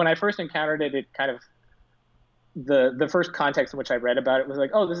 When I first encountered it, it kind of the first context in which I read about it was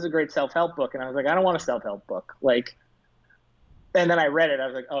like, oh, this is a great self-help book, and I was like, I don't want a self-help book. Like, and then I read it, I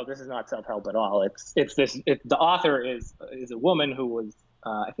was like, oh, this is not self-help at all. The author is a woman who was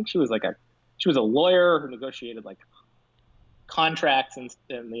I think she was a lawyer who negotiated like contracts and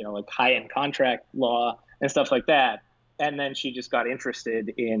like high-end contract law and stuff like that. And then she just got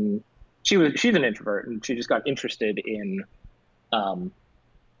interested in she's an introvert, and she just got interested in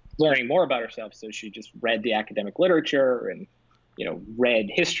learning more about herself. So she just read the academic literature and read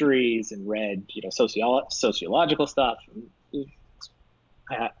histories and read sociological stuff.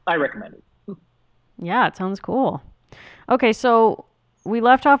 I recommend it. Yeah, it sounds cool. Okay, so we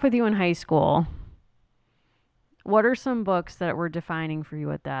left off with you in high school. What are some books that were defining for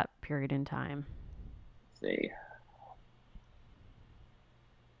you at that period in time? Let's see.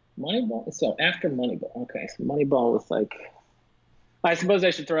 Moneyball. So after Moneyball, okay. So Moneyball was like. I suppose I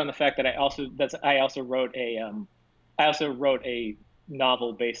should throw in the fact that I also wrote a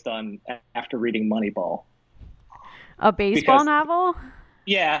novel based on after reading Moneyball. A baseball novel?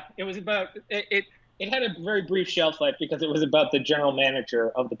 Yeah, it was about it. It had a very brief shelf life because it was about the general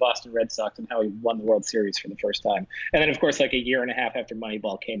manager of the Boston Red Sox and how he won the World Series for the first time. And then, of course, like a year and a half after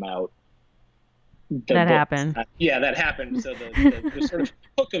Moneyball came out, happened. Yeah, that happened. So the sort of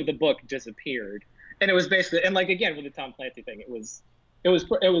hook of the book disappeared, and it was basically, and like again with the Tom Clancy thing,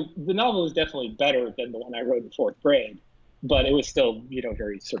 the novel was definitely better than the one I wrote in fourth grade, but it was still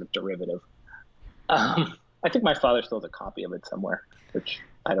very sort of derivative. I think my father still has a copy of it somewhere, which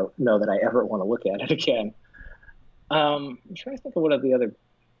I don't know that I ever want to look at it again. I'm trying to think of what of the other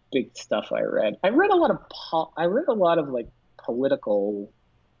big stuff I read. I read a lot of like political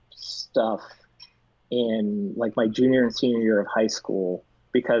stuff in like my junior and senior year of high school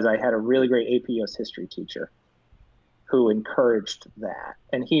because I had a really great AP US history teacher who encouraged that.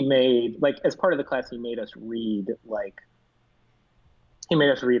 And he made, like, as part of the class, he made us read like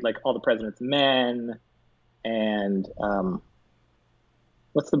All the President's Men and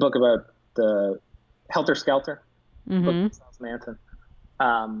what's the book about the Helter Skelter? Mm-hmm. Book of Manson.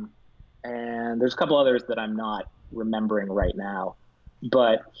 And there's a couple others that I'm not remembering right now.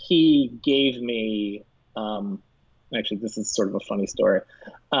 But he gave me, actually, this is sort of a funny story.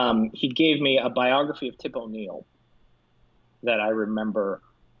 He gave me a biography of Tip O'Neill that I remember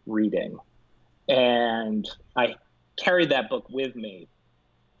reading. And I carried that book with me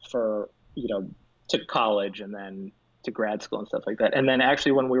for, to college and then to grad school and stuff like that. And then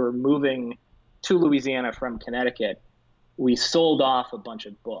actually when we were moving to Louisiana from Connecticut, we sold off a bunch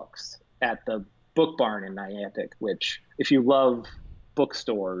of books at the Book Barn in Niantic, which if you love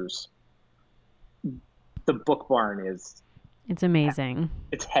bookstores, the Book Barn it's amazing.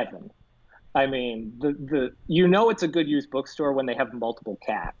 It's heaven. I mean, it's a good used bookstore when they have multiple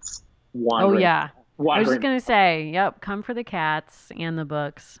cats wandering. Oh yeah. I was just gonna say, yep, come for the cats and the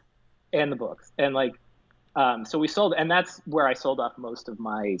books. And like, so we sold, and that's where I sold off most of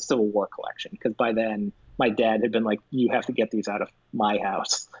my Civil War collection because by then my dad had been like, "You have to get these out of my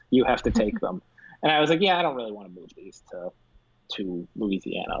house. You have to take them," and I was like, "Yeah, I don't really want to move these to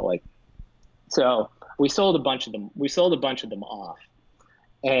Louisiana." Like, so we sold a bunch of them. We sold a bunch of them off,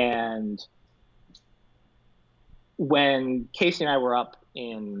 and when Casey and I were up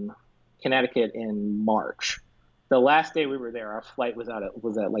in Connecticut in March, the last day we were there, our flight was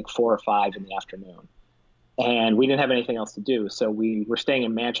at like 4 or 5 in the afternoon, and we didn't have anything else to do. So we were staying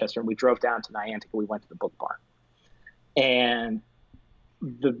in Manchester, and we drove down to Niantic, and we went to the Book Barn. And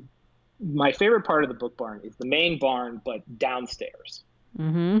my favorite part of the Book Barn is the main barn, but downstairs.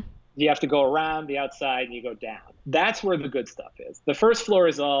 Mm-hmm. You have to go around the outside and you go down. That's where the good stuff is. The first floor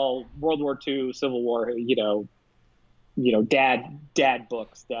is all World War II, Civil War, dad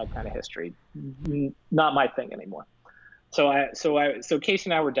books, dad kind of history. Not my thing anymore. So Casey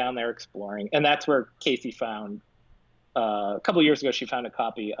and I were down there exploring, and that's where Casey found a couple of years ago. She found a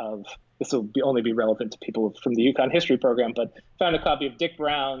copy of, this will only be relevant to people from the UConn history program, but found a copy of Dick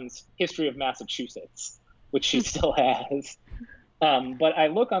Brown's History of Massachusetts, which she still has. But I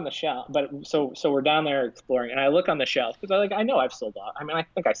look on the shelf, so we're down there exploring, and I look on the shelf because I know I've sold out. I mean, I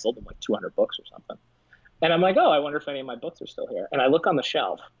think I sold them like 200 books or something. And I'm like, oh, I wonder if any of my books are still here. And I look on the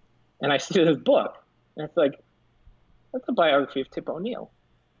shelf, and I see this book, and it's like, that's a biography of Tip O'Neill.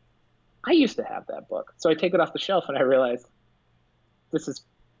 I used to have that book. So I take it off the shelf, and I realize this is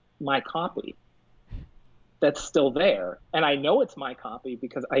my copy that's still there. And I know it's my copy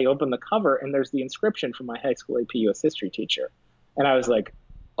because I open the cover, and there's the inscription from my high school AP US history teacher. And I was like,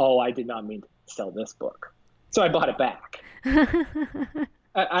 oh, I did not mean sell this book. So I bought it back.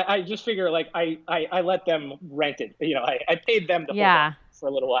 I just figure like I let them rent it. I paid them to hold on Yeah, for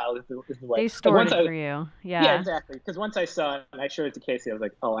a little while is the way. they Like stored once it I for you. Yeah, Yeah. exactly. Because once I saw it and I showed it to Casey, I was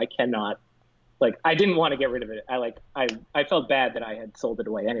like, oh, I cannot. Like I didn't want to get rid of it. I felt bad that I had sold it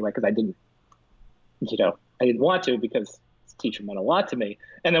away anyway because I didn't want to because this teacher meant a lot to me.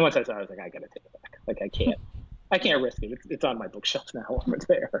 And then once I saw it, I was like, I gotta take it back. Like I can't risk it. It's on my bookshelf now over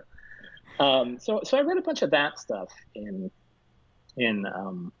there. So I read a bunch of that stuff in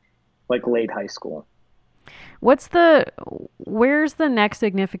like late high school. Where's the next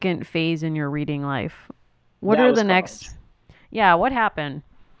significant phase in your reading life? What That are was the next, college. yeah, what happened?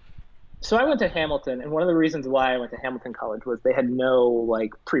 So I went to Hamilton, and one of the reasons why I went to Hamilton College was they had no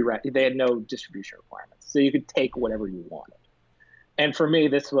like they had no distribution requirements, so you could take whatever you wanted. And for me,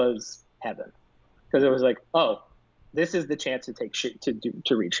 this was heaven because it was like, oh, this is the chance to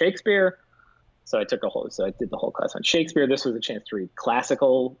to read Shakespeare. So I did the whole class on Shakespeare. This was a chance to read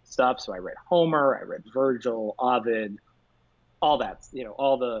classical stuff. So I read Homer, I read Virgil, Ovid, all that,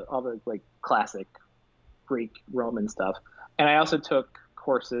 all the like classic Greek, Roman stuff. And I also took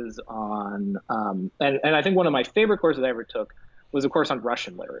courses on, and I think one of my favorite courses I ever took was a course on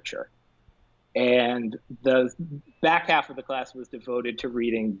Russian literature. And the back half of the class was devoted to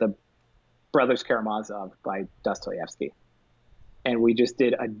reading the Brothers Karamazov by Dostoevsky. And we just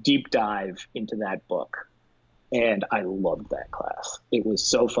did a deep dive into that book. And I loved that class. It was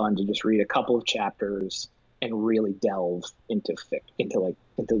so fun to just read a couple of chapters and really delve into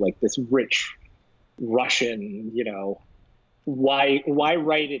this rich Russian, why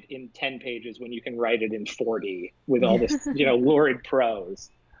write it in 10 pages when you can write it in 40 with all this, lurid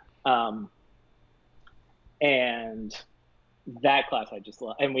prose. And that class I just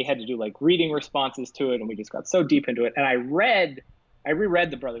love. And we had to do like reading responses to it, and we just got so deep into it. And I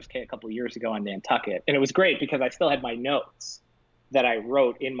reread The Brothers K a couple of years ago on Nantucket, and it was great because I still had my notes that I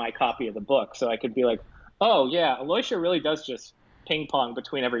wrote in my copy of the book, so I could be like, oh yeah, Aloysia really does just ping pong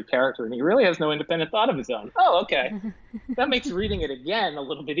between every character, and he really has no independent thought of his own. Oh, okay, that makes reading it again a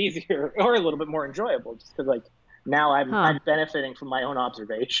little bit easier or a little bit more enjoyable, just because like now I'm Huh. benefiting from my own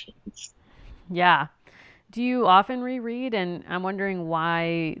observations. Yeah. Do you often reread? And I'm wondering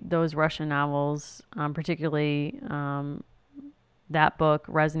why those Russian novels, particularly that book,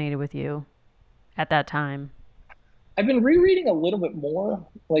 resonated with you at that time. I've been rereading a little bit more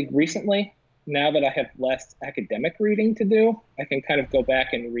like recently. Now that I have less academic reading to do, I can kind of go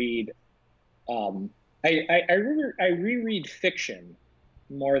back and read. Um, I reread fiction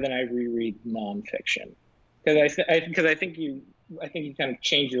more than I reread nonfiction because I think you kind of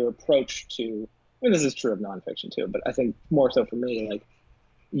change your approach to. I mean, this is true of nonfiction too, but I think more so for me, like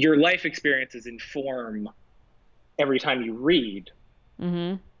your life experiences inform every time you read.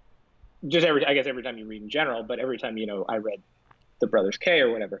 Mm-hmm. I guess every time you read in general, but every time I read the Brothers K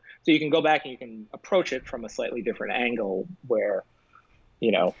or whatever. So you can go back and you can approach it from a slightly different angle where,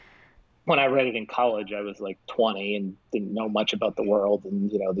 you know, when I read it in college, I was like 20 and didn't know much about the world. And,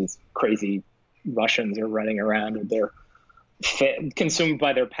 these crazy Russians are running around and they're consumed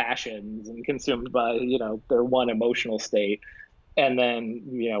by their passions and consumed by, their one emotional state. And then,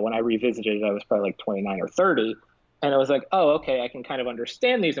 when I revisited it, I was probably like 29 or 30. And I was like, oh, okay, I can kind of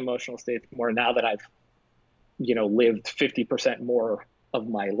understand these emotional states more now that I've lived 50% more of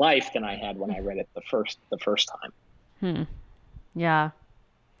my life than I had when I read it the first time. Hmm. Yeah.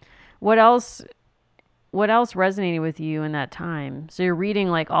 What else? What else resonated with you in that time? So you're reading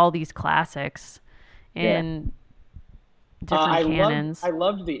like all these classics Yeah. and I different loved canons. I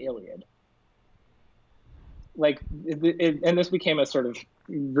loved the Iliad. Like and this became a sort of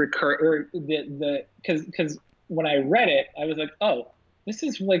recur the because when I read it, I was like, oh, this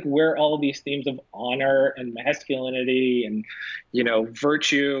is like where all of these themes of honor and masculinity and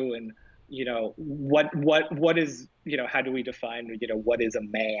virtue and what is how do we define what is a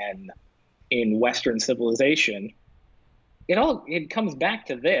man in Western civilization. It comes back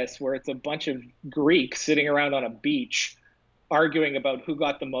to this where it's a bunch of Greeks sitting around on a beach arguing about who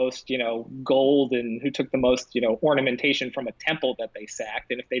got the most gold and who took the most ornamentation from a temple that they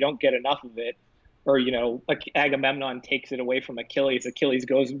sacked, and if they don't get enough of it, or Agamemnon takes it away from Achilles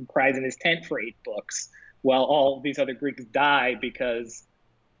goes and cries in his tent for 8 books while all these other Greeks die because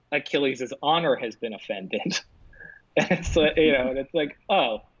Achilles' honor has been offended. And it's like,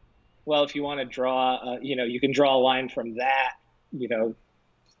 oh, well, if you want to draw, you can draw a line from that,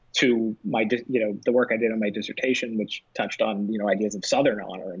 to the work I did on my dissertation, which touched on ideas of Southern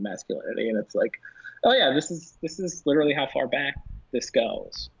honor and masculinity, and it's like, oh yeah, this is literally how far back this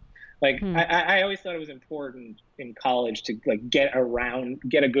goes. Like Hmm. I always thought it was important in college to like get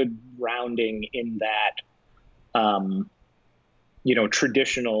a good rounding in that, um,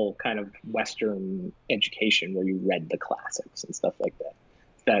 traditional kind of Western education where you read the classics and stuff like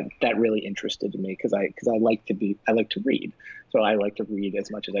that. That really interested me because I like to read, so I like to read as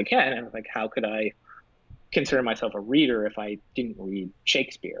much as I can. And like, how could I consider myself a reader if I didn't read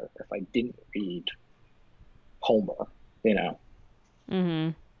Shakespeare, if I didn't read Homer, you know?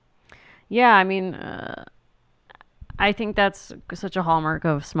 Mm-hmm. Yeah, I mean, I think that's such a hallmark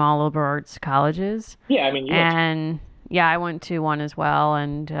of small liberal arts colleges. Yeah, I mean, you went to And yeah, I went to one as well.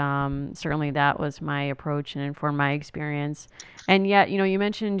 And certainly that was my approach and informed my experience. And yet, you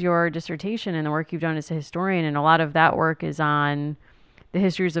mentioned your dissertation and the work you've done as a historian, and a lot of that work is on the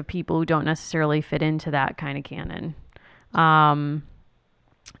histories of people who don't necessarily fit into that kind of canon. Um,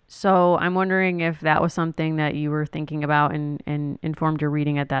 so I'm wondering if that was something that you were thinking about and informed your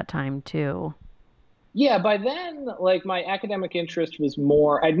reading at that time too. Yeah, by then, like my academic interest was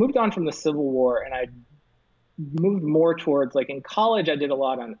more, I'd moved on from the Civil War and I'd moved more towards like in college, I did a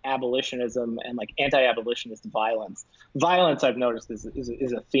lot on abolitionism and like anti-abolitionist violence. Violence, I've noticed, is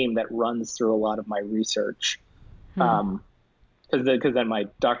a theme that runs through a lot of my research. Hmm. Um, because then my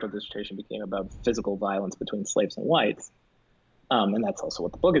doctoral dissertation became about physical violence between slaves and whites. And that's also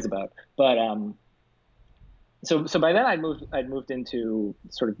what the book is about. But so by then I'd moved into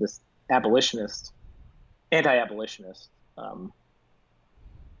sort of this abolitionist, anti-abolitionist, um,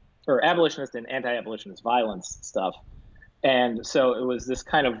 or abolitionist and anti-abolitionist violence stuff. And so it was this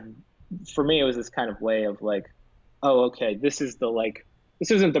kind of, for me, it was this kind of way of like, oh, okay, this isn't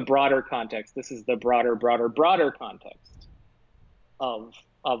the broader context. This is the broader context of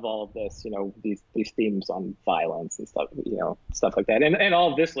all of this, these themes on violence and stuff, stuff like that. And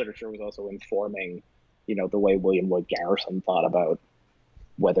all of this literature was also informing, the way William Lloyd Garrison thought about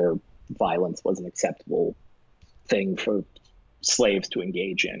whether violence was an acceptable thing for slaves to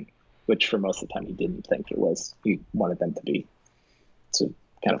engage in, which for most of the time he didn't think it was. He wanted them to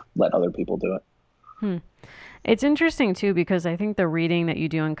kind of let other people do it. Hmm. It's interesting too because I think the reading that you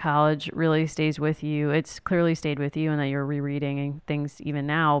do in college really stays with you. It's clearly stayed with you and that you're rereading things even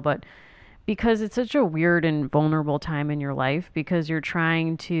now, but because it's such a weird and vulnerable time in your life because you're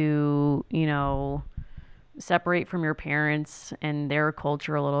trying to, separate from your parents and their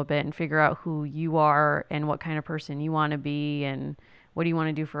culture a little bit and figure out who you are and what kind of person you want to be and what do you want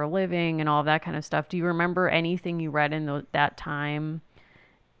to do for a living and all of that kind of stuff. Do you remember anything you read in that time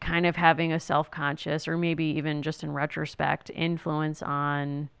kind of having a self-conscious or maybe even just in retrospect influence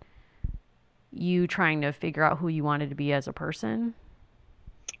on you trying to figure out who you wanted to be as a person?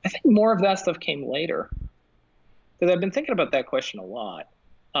 I think more of that stuff came later because I've been thinking about that question a lot,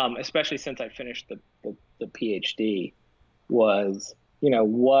 especially since I finished the PhD. Was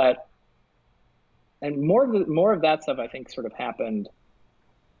what, and more of that stuff I think sort of happened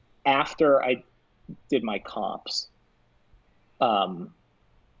after I did my comps. Um,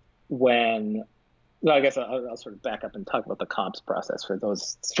 when well, I guess I'll sort of back up and talk about the comps process for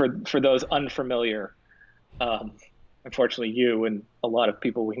those unfamiliar. Um, Unfortunately, you and a lot of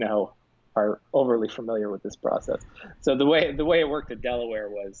people we know are overly familiar with this process. So the way it worked at Delaware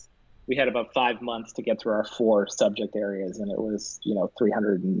was we had about 5 months to get through our 4 subject areas, and it was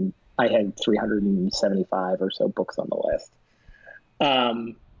 300 and I had 375 or so books on the list.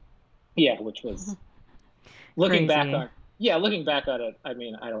 Um, yeah, which was looking back Crazy. on looking back on it. I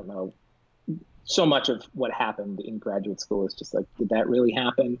mean, I don't know, so much of what happened in graduate school is just like, did that really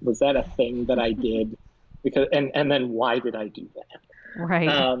happen? Was that a thing that I did? Because and then why did I do that?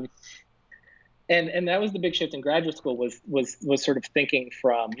 Right. And that was the big shift in graduate school was sort of thinking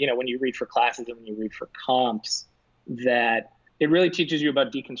from, when you read for classes and when you read for comps, that it really teaches you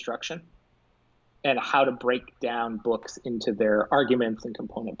about deconstruction and how to break down books into their arguments and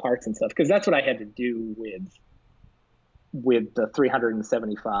component parts and stuff. Because that's what I had to do with the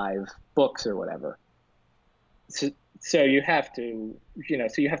 375 books or whatever. So you have to,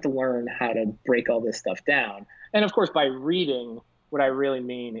 learn how to break all this stuff down. And of course, by reading, what I really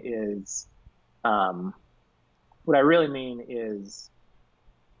mean is, um, what I really mean is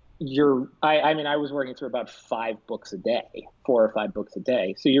I mean, I was working through about 5 books a day, 4 or 5 books a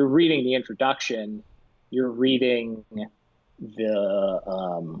day. So you're reading the introduction, you're reading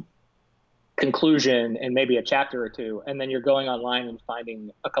the, conclusion and maybe a chapter or two, and then you're going online and finding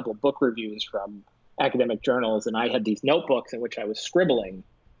a couple of book reviews from academic journals. And I had these notebooks in which I was scribbling,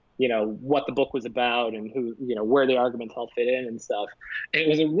 what the book was about and who, where the arguments all fit in and stuff. And it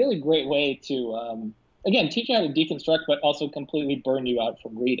was a really great way to, again, teach you how to deconstruct, but also completely burn you out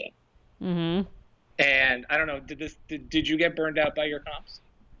from reading. Mm-hmm. And I don't know, did you get burned out by your comps?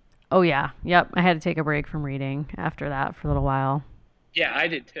 Oh yeah. Yep. I had to take a break from reading after that for a little while. Yeah, I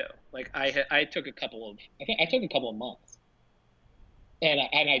did too. Like I took a couple of I think I took a couple of months, and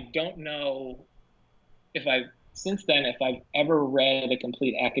I don't know if I've since then if I've ever read a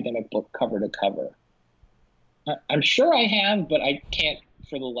complete academic book cover to cover. I'm sure I have, but I can't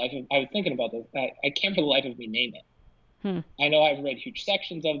for the life of. I was thinking about this. I can't for the life of me name it. Hmm. I know I've read huge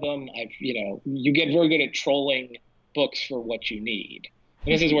sections of them. You get very good at trolling books for what you need.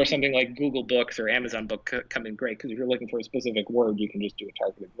 And this is where something like Google Books or Amazon Book come in great because if you're looking for a specific word, you can just do a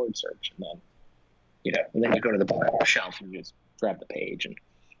targeted word search, and then you go to the bottom of the shelf and you just grab the page.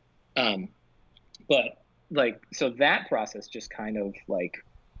 And but like so that process just kind of like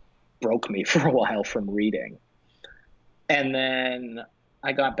broke me for a while from reading, and then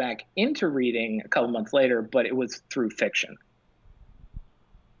I got back into reading a couple months later, but it was through fiction,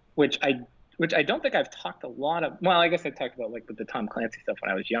 which I don't think I've talked a lot of. Well, I guess I talked about like with the Tom Clancy stuff when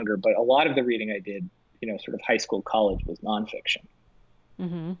I was younger, but a lot of the reading I did, sort of high school, college was nonfiction.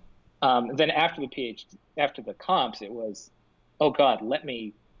 Mm-hmm. Then after the PhD, after the comps, it was, oh God, let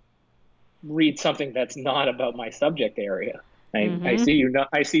me read something that's not about my subject area. I Mm-hmm. see you not,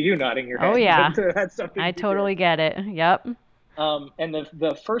 I see you nodding your Oh head. yeah. That's something I you did. totally get it. Yep. And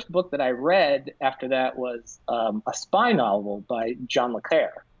the first book that I read after that was a spy novel by John le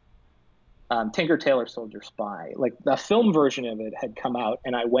Carre, Tinker Tailor Soldier Spy. Like the film version of it had come out,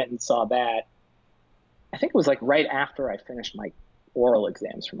 and I went and saw that. I think it was like right after I finished my oral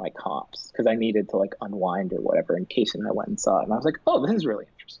exams for my comps because I needed to like unwind or whatever in case, and I went and saw it, and I was like, oh, this is really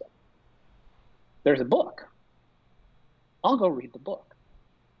interesting. There's a book. I'll go read the book,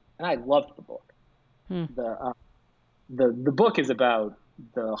 and I loved the book. Hmm. The book is about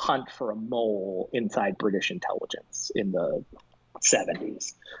the hunt for a mole inside British intelligence in the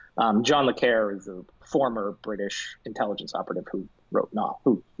 70s. John le Carre is a former British intelligence operative who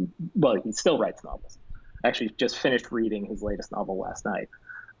well, he still writes novels. I actually just finished reading his latest novel last night.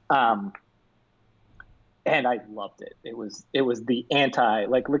 And I loved it. It was the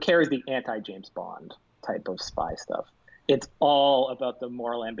like le Carre is the anti James Bond type of spy stuff. It's all about the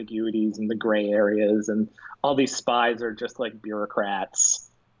moral ambiguities and the gray areas, and all these spies are just like bureaucrats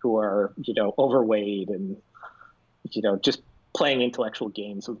who are, overweight and, just playing intellectual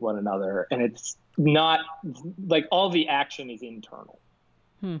games with one another. And it's not like all the action is internal.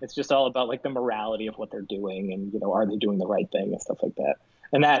 Hmm. It's just all about like the morality of what they're doing and, are they doing the right thing and stuff like that.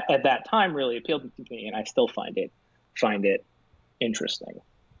 And that at that time really appealed to me, and I still find it interesting.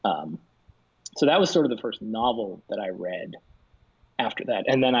 So that was sort of the first novel that I read after that.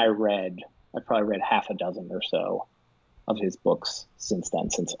 And then I probably read half a dozen or so of his books since then,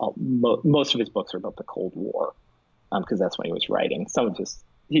 since most of his books are about the Cold War, because that's when he was writing.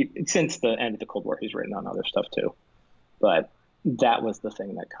 Since the end of the Cold War, he's written on other stuff too. But that was the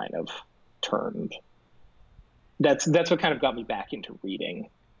thing that kind of turned. That's what kind of got me back into reading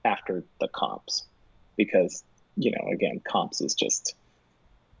after the comps, because, again, comps is just,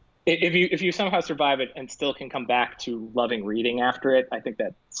 if you somehow survive it and still can come back to loving reading after it, I think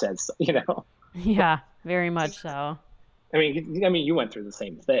that says, Yeah, very much so. I mean, you went through the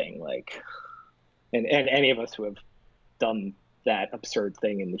same thing, like, and any of us who have done that absurd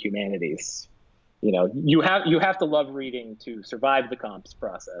thing in the humanities, you have to love reading to survive the comps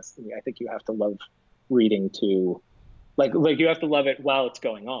process. I think you have to love reading to, like you have to love it while it's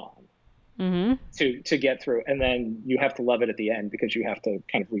going on. Mm-hmm. To get through, and then you have to love it at the end because you have to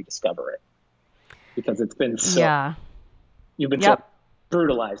kind of rediscover it, because it's been so you've been so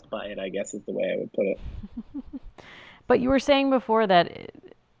brutalized by it, I guess is the way I would put it. But you were saying before that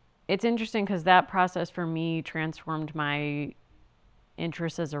it's interesting because that process for me transformed my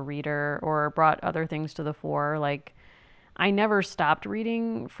interest as a reader or brought other things to the fore. Like I never stopped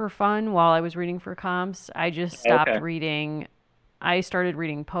reading for fun while I was reading for comps. I just stopped reading. I started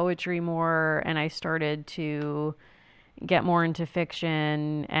reading poetry more, and I started to get more into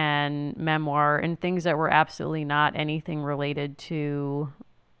fiction and memoir and things that were absolutely not anything related to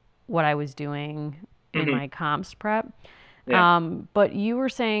what I was doing in my comps prep. Yeah. But you were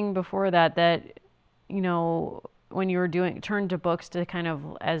saying before that when you were turned to books to kind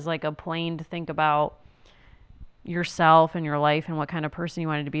of as like a plane to think about yourself and your life and what kind of person you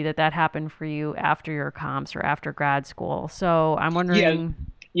wanted to be, that happened for you after your comps or after grad school. So I'm wondering.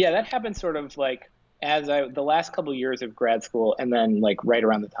 Yeah, that happened sort of like the last couple of years of grad school, and then like right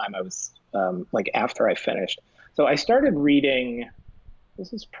around the time I was like after I finished. So I started reading,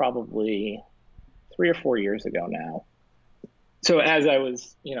 this is probably 3 or 4 years ago now. So as I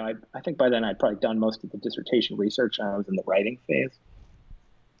was, I think by then I'd probably done most of the dissertation research, and I was in the writing phase.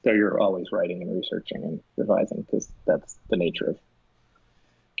 So you're always writing and researching and revising because that's the nature of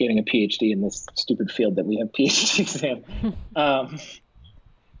getting a PhD in this stupid field that we have PhDs in.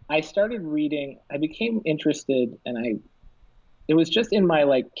 I started reading, I became interested, and it was just in my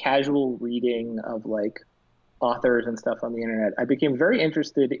like casual reading of like authors and stuff on the internet. I became very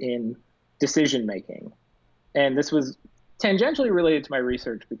interested in decision making. And this was tangentially related to my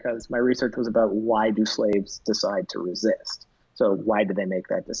research because my research was about why do slaves decide to resist? So why do they make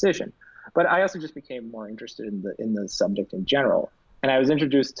that decision? But I also just became more interested in the subject in general. And I was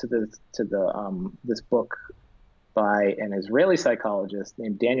introduced to this book by an Israeli psychologist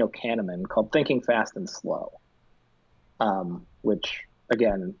named Daniel Kahneman called Thinking Fast and Slow, which,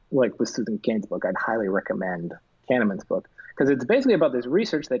 again, like with Susan Cain's book, I'd highly recommend Kahneman's book, because it's basically about this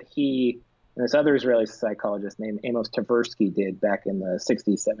research that he and this other Israeli psychologist named Amos Tversky did back in the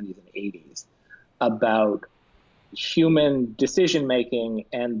 60s, 70s, and 80s about human decision-making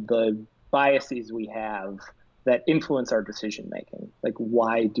and the biases we have that influence our decision-making. Like,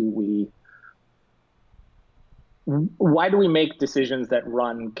 why do we make decisions that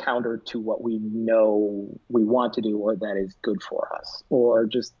run counter to what we know we want to do or that is good for us? Or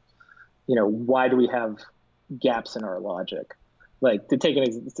just, why do we have gaps in our logic? Like, to take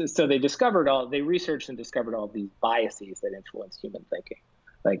so they researched and discovered all these biases that influence human thinking.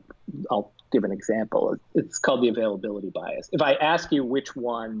 Like, I'll give an example. It's called the availability bias. If I ask you which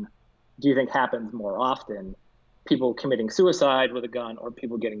one do you think happens more often, people committing suicide with a gun or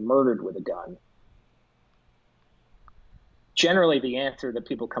people getting murdered with a gun, generally the answer that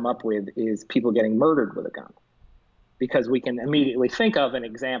people come up with is people getting murdered with a gun, because we can immediately think of an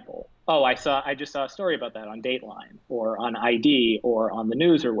example. Oh, I just saw a story about that on Dateline or on ID or on the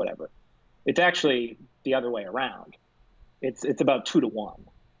news or whatever. It's actually the other way around. It's about 2 to 1.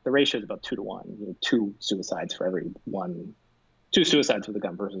 The ratio is about 2 to 1. 2 suicides for every one, 2 suicides with a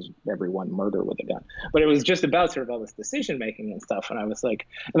gun versus every 1 murder with a gun. But it was just about sort of all this decision making and stuff. And I was like,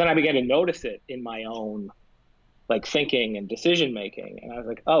 and then I began to notice it in my own like thinking and decision making. And I was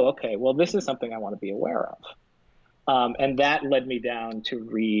like, oh, okay, well, this is something I want to be aware of. And that led me down to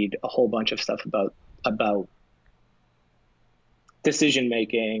read a whole bunch of stuff about decision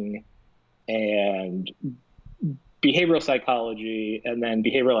making and behavioral psychology, and then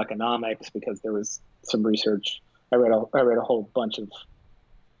behavioral economics, because there was some research. I read a whole bunch of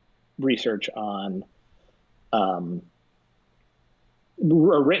research on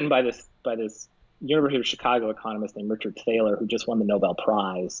written by this University of Chicago economist named Richard Thaler, who just won the Nobel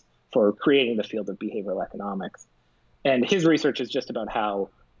Prize for creating the field of behavioral economics. And his research is just about how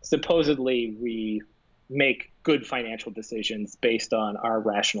supposedly we make good financial decisions based on our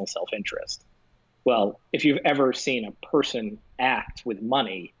rational self-interest. Well, if you've ever seen a person act with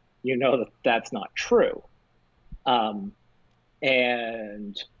money, you know that that's not true. And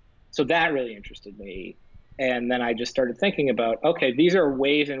so that really interested me. And then I just started thinking about, okay, these are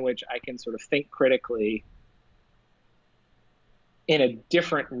ways in which I can sort of think critically in a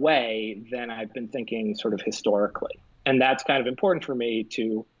different way than I've been thinking sort of historically. And that's kind of important for me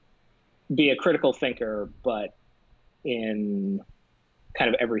to be a critical thinker, but in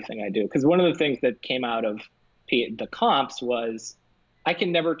kind of everything I do. Because one of the things that came out of the comps was I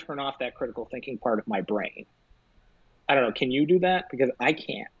can never turn off that critical thinking part of my brain. I don't know, can you do that? Because I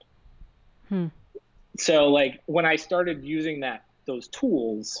can't. So like when I started using those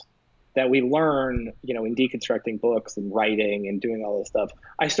tools that we learn, in deconstructing books and writing and doing all this stuff,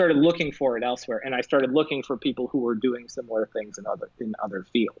 I started looking for it elsewhere, and I started looking for people who were doing similar things in other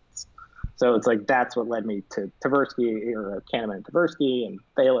fields. So it's like that's what led me to Tversky, or Kahneman and Tversky and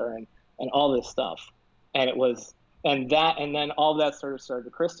Thaler and all this stuff. And then all of that sort of started to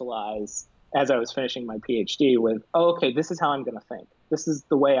crystallize as I was finishing my PhD with, oh, okay, this is how I'm going to think. This is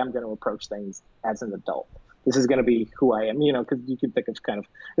the way I'm going to approach things as an adult. This is going to be who I am, because you can think of because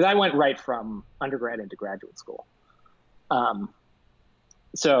I went right from undergrad into graduate school.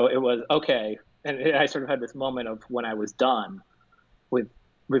 So it was, okay. And I sort of had this moment of when I was done with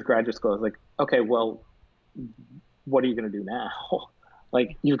graduate school, I was like, okay, well, what are you going to do now?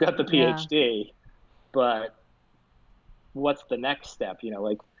 Like, you've got the PhD, but what's the next step?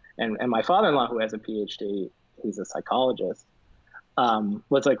 And my father-in-law, who has a PhD, he's a psychologist,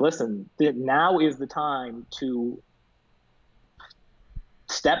 was like, listen, now is the time to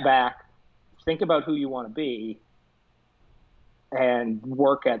step back, think about who you want to be, and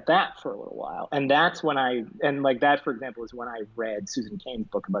work at that for a little while. And that's when that, for example, is when I read Susan Cain's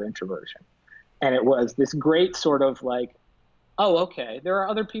book about introversion. And it was this great sort of like, oh, okay, there are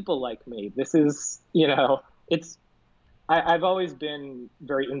other people like me. This is, I've always been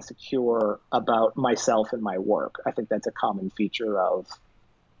very insecure about myself and my work. I think that's a common feature of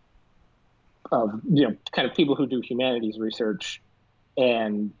kind of people who do humanities research.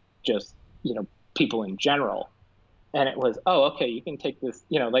 and just, people in general. And it was, oh, okay, you can take this,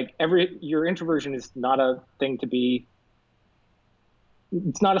 like your introversion is not a thing to be,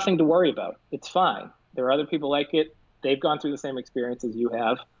 it's not a thing to worry about. It's fine. There are other people like it. They've gone through the same experience as you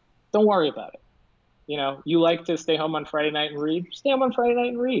have. Don't worry about it. You like to stay home on Friday night and read, stay home on Friday night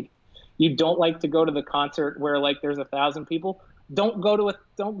and read. You don't like to go to the concert where like there's 1,000 people. Don't go to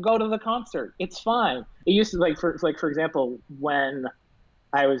the concert. It's fine. It used to for example, when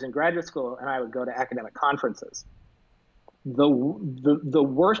I was in graduate school and I would go to academic conferences. The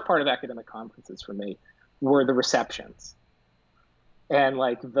worst part of academic conferences for me were the receptions and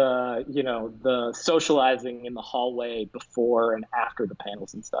like the socializing in the hallway before and after the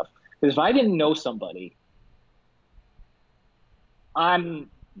panels and stuff. Because if I didn't know somebody, I'm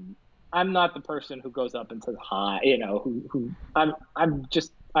not the person who goes up and says hi,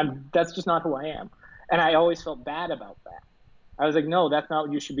 that's just not who I am. And I always felt bad about that. I was like, no, that's not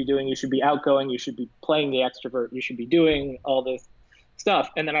what you should be doing. You should be outgoing. You should be playing the extrovert. You should be doing all this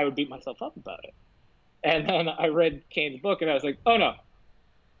stuff. And then I would beat myself up about it. And then I read Kane's book and I was like, oh no,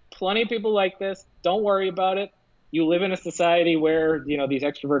 plenty of people like this. Don't worry about it. You live in a society where, these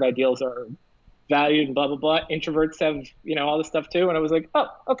extrovert ideals are valued and blah, blah, blah. Introverts have, all this stuff too. And I was like, oh,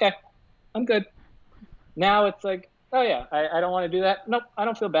 okay, I'm good. Now it's like, oh yeah, I don't want to do that. Nope, I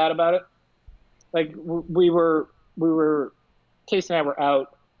don't feel bad about it. Like we were, Casey and I were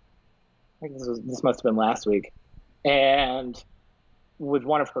out, I think this must have been last week, and with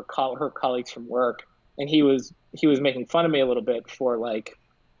one of her colleagues from work, and he was making fun of me a little bit for like,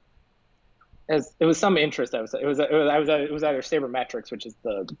 as it was some interest it was either sabermetrics, which is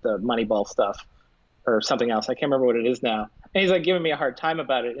the Moneyball stuff, or something else. I can't remember what it is now. And he's like giving me a hard time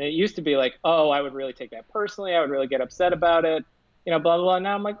about it. And it used to be like, oh, I would really take that personally. I would really get upset about it, blah, blah, blah.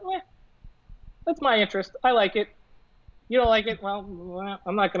 Now I'm like, that's my interest. I like it. You don't like it? Well,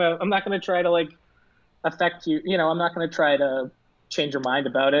 I'm not gonna try to like affect you. I'm not gonna try to change your mind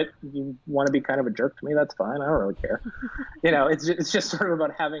about it. You want to be kind of a jerk to me? That's fine. I don't really care. It's just sort of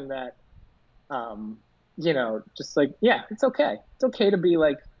about having that, just like, yeah, it's okay. It's okay to be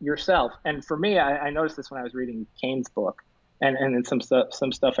like yourself. And for me, I noticed this when I was reading Kane's book, and then some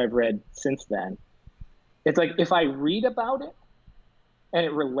stuff I've read since then. It's like if I read about it and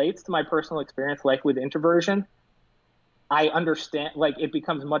it relates to my personal experience, like with introversion, I understand, like it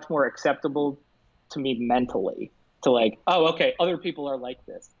becomes much more acceptable to me mentally to like, oh, okay, other people are like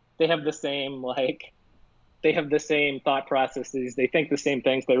this. They have the same thought processes. They think the same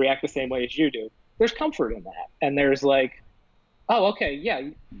things. They react the same way as you do. There's comfort in that. And there's like, oh, okay, yeah,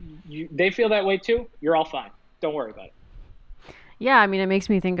 they feel that way too. You're all fine. Don't worry about it. Yeah, I mean, it makes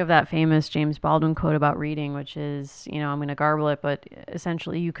me think of that famous James Baldwin quote about reading, which is, I'm going to garble it, but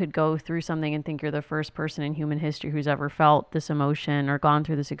essentially you could go through something and think you're the first person in human history who's ever felt this emotion or gone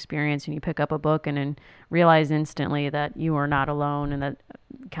through this experience, and you pick up a book and then realize instantly that you are not alone and that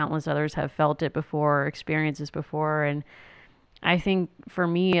countless others have felt it before, experienced this before. And I think for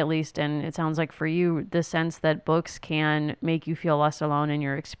me, at least, and it sounds like for you, the sense that books can make you feel less alone in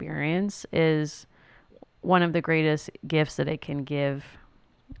your experience is one of the greatest gifts that it can give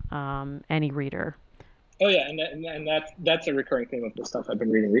any reader. Oh yeah, and that's a recurring theme of the stuff I've been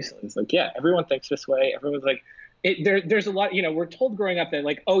reading recently. It's like, yeah, everyone thinks this way. Everyone's like, there's a lot. We're told growing up that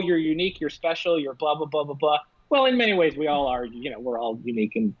like, oh, you're unique, you're special, you're blah blah blah blah blah. Well, in many ways, we all are. We're all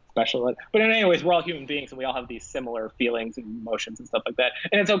unique and special. But in many ways, we're all human beings, and we all have these similar feelings and emotions and stuff like that.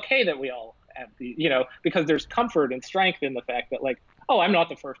 And it's okay that we all have because there's comfort and strength in the fact that like, oh, I'm not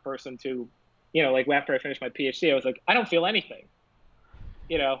the first person to. Like after I finished my PhD, I was like, I don't feel anything,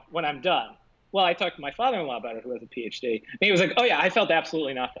 when I'm done. Well, I talked to my father-in-law about it, who has a PhD, and he was like, oh yeah, I felt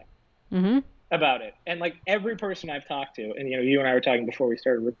absolutely nothing about it. And like every person I've talked to, and you and I were talking before we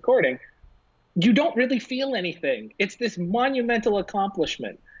started recording, you don't really feel anything. It's this monumental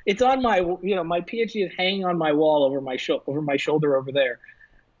accomplishment. It's on my, my PhD is hanging on my wall over my shoulder over there.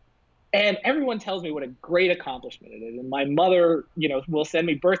 And everyone tells me what a great accomplishment it is. And my mother, will send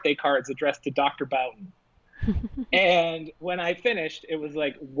me birthday cards addressed to Dr. Bouton. And when I finished, it was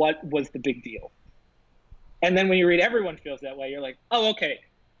like, what was the big deal? And then when you read Everyone Feels That Way, you're like, oh, okay,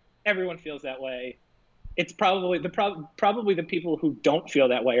 everyone feels that way. It's probably the people who don't feel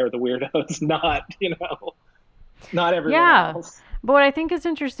that way are the weirdos, not everyone else. But what I think is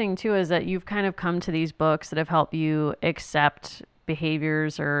interesting too is that you've kind of come to these books that have helped you accept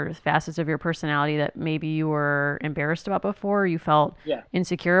behaviors or facets of your personality that maybe you were embarrassed about before, you felt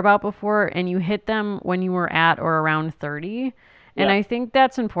insecure about before, and you hit them when you were at or around 30. And Yeah. I think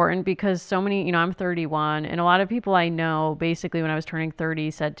that's important because so many, I'm 31, and a lot of people I know, basically, when I was turning 30,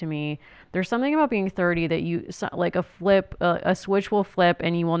 said to me, there's something about being 30 that like a switch will flip,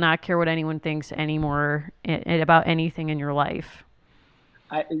 and you will not care what anyone thinks anymore about anything in your life.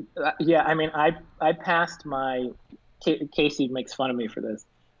 Yeah, I mean, I passed my, Casey makes fun of me for this.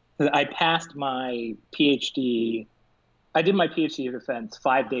 I passed my PhD. I did my PhD defense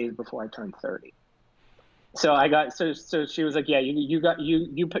 5 days before I turned 30. So I got so she was like, yeah,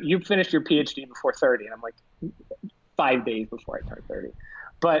 you finished your PhD before 30, and I'm like 5 days before I turned 30.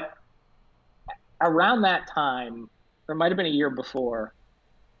 But around that time, or it might have been a year before,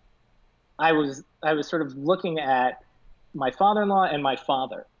 I was sort of looking at my father-in-law and my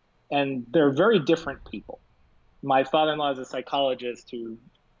father, and they're very different people. My father-in-law is a psychologist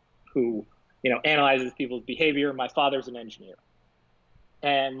who analyzes people's behavior. My father's an engineer,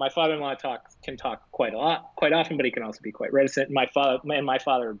 and my father-in-law can talk quite a lot, quite often, but he can also be quite reticent. My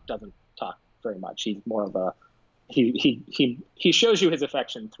father doesn't talk very much. He's more of a he shows you his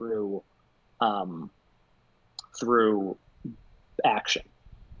affection um, through action.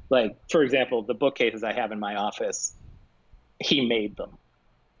 Like, for example, the bookcases I have in my office, he made them.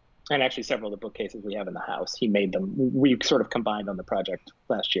 And actually, several of the bookcases we have in the house, he made them. We sort of combined on the project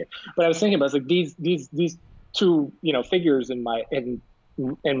last year. But I was thinking about, like, these two figures in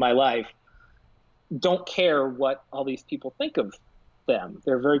my life don't care what all these people think of them.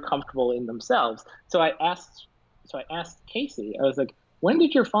 They're very comfortable in themselves. So I asked Casey. I was like, when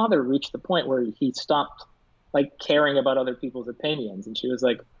did your father reach the point where he stopped like caring about other people's opinions? And she was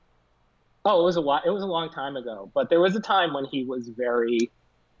like, oh, it was a long time ago, but there was a time when he was very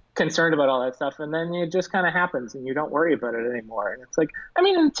concerned about all that stuff, and then it just kind of happens, and you don't worry about it anymore. And it's like, I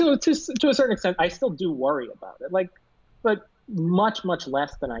mean, to a certain extent, I still do worry about it, like, but much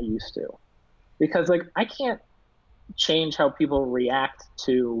less than I used to, because like I can't change how people react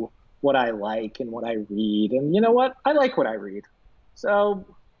to what I like and what I read, and you know what, I like what I read. So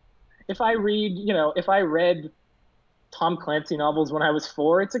if I read Tom Clancy novels when I was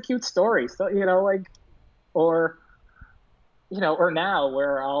 4, it's a cute story. So like, or or now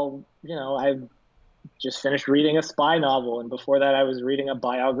where I've just finished reading a spy novel, and before that, I was reading a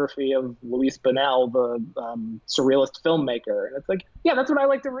biography of Luis Buñuel, the surrealist filmmaker. And it's like, yeah, that's what I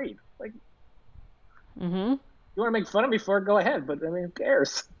like to read. Like, Mm-hmm. you want to make fun of me for it, go ahead. But I mean, who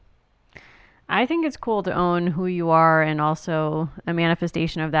cares? I think it's cool to own who you are and also a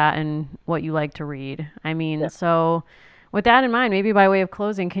manifestation of that and what you like to read. I mean, Yeah. so with that in mind, maybe by way of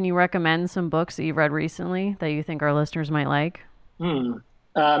closing, can you recommend some books that you've read recently that you think our listeners might like? Hmm.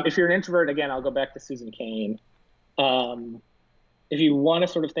 If you're an introvert, again, I'll go back to Susan Cain. Um, if you want to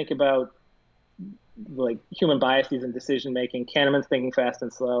sort of think about like human biases and decision making, Kahneman's Thinking Fast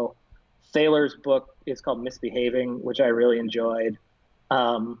and Slow. Thaler's book is called Misbehaving, which I really enjoyed.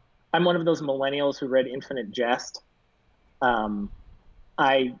 Um, I'm one of those millennials who read Infinite Jest. Um,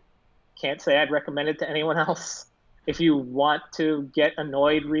 I can't say I'd recommend it to anyone else. If you want to get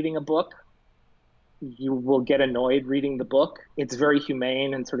annoyed reading a book, you will get annoyed reading the book. It's very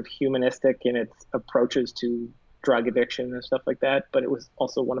humane and sort of humanistic in its approaches to drug addiction and stuff like that. But it was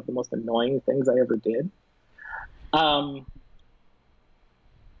also one of the most annoying things I ever did. Um,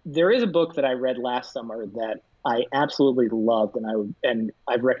 there is a book that I read last summer that I absolutely loved, and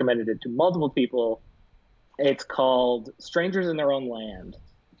I've recommended it to multiple people. It's called Strangers in Their Own Land.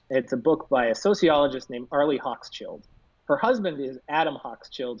 It's a book by a sociologist named Arlie Hochschild. Her husband is Adam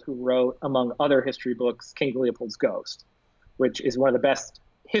Hochschild, who wrote, among other history books, King Leopold's Ghost, which is one of the best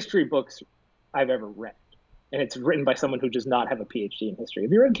history books I've ever read. And it's written by someone who does not have a PhD in history.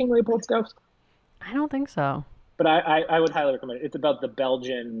 Have you read King Leopold's Ghost? I don't think so. But I would highly recommend it. It's about the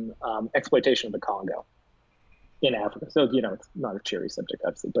Belgian exploitation of the Congo in Africa. So, it's not a cheery subject,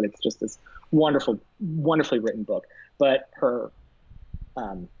 obviously, but it's just this wonderfully written book. But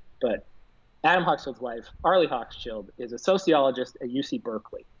but Adam Hochschild's wife, Arlie Hochschild, is a sociologist at UC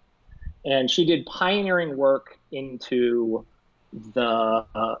Berkeley, and she did pioneering work into the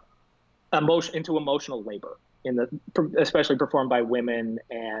emotional labor especially performed by women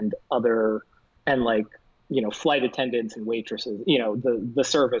and like flight attendants and waitresses, the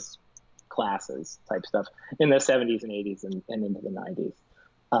service classes type stuff in the 70s and 80s and into the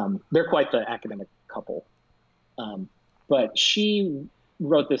 90s. They're quite the academic couple. But she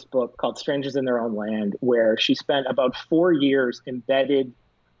wrote this book called Strangers in Their Own Land, where she spent about 4 years embedded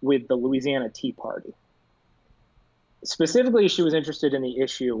with the Louisiana Tea Party. Specifically, she was interested in the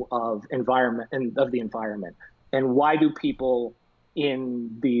issue of the environment, and why do people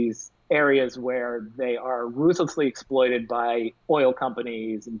in these areas where they are ruthlessly exploited by oil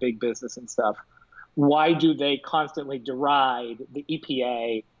companies and big business and stuff, why do they constantly deride the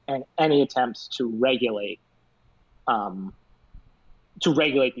EPA and any attempts to regulate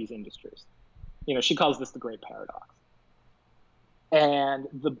these industries? She calls this the great paradox. And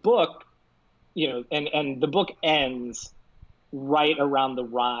the book, and the book ends right around the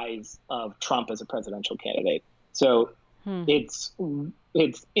rise of Trump as a presidential candidate. So it's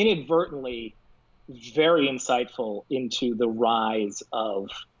inadvertently very insightful into the rise of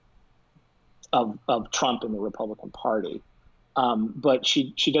Trump in the Republican Party. But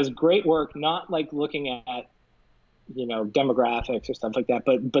she does great work, not like looking at demographics or stuff like that,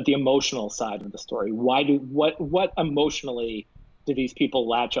 but the emotional side of the story. What emotionally do these people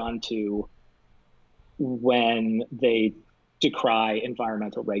latch onto when they decry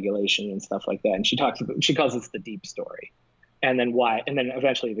environmental regulation and stuff like that? And she calls this the deep story, and then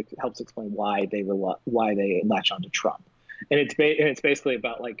eventually it helps explain why they latch onto Trump. And it's basically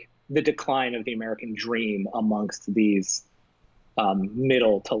about like the decline of the American dream amongst these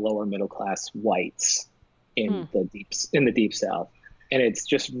middle to lower middle class whites in the deep South. And it's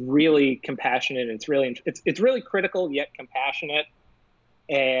just really compassionate. It's really critical yet compassionate.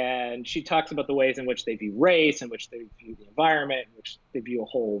 And she talks about the ways in which they view race, in which they view the environment, in which they view a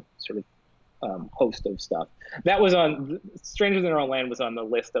whole sort of host of stuff. That was on Strangers in Our Own Land was on the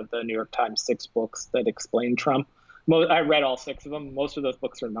list of the New York Times 6 books that explain Trump. I read all 6 of them. Most of those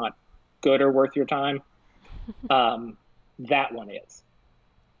books are not good or worth your time. That one is.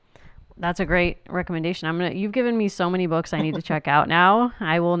 That's a great recommendation. You've given me so many books I need to check out now.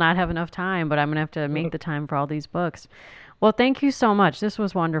 I will not have enough time, but I'm going to have to make the time for all these books. Well, thank you so much. This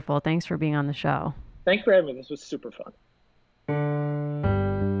was wonderful. Thanks for being on the show. Thanks for having me. This was super fun.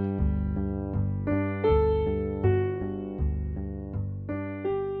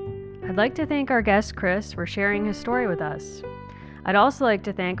 I'd like to thank our guest, Chris, for sharing his story with us. I'd also like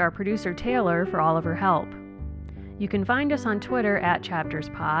to thank our producer, Taylor, for all of her help. You can find us on Twitter at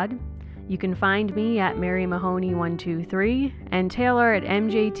ChaptersPod. You can find me at Mary Mahoney123 and Taylor at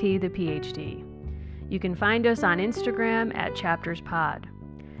MJT the PhD. You can find us on Instagram at ChaptersPod.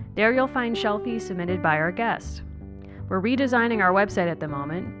 There you'll find shelfies submitted by our guests. We're redesigning our website at the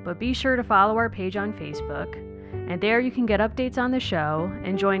moment, but be sure to follow our page on Facebook, and there you can get updates on the show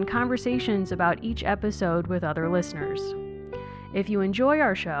and join conversations about each episode with other listeners. If you enjoy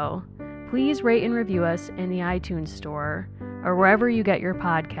our show, please rate and review us in the iTunes store or wherever you get your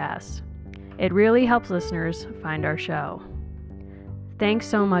podcasts. It really helps listeners find our show. Thanks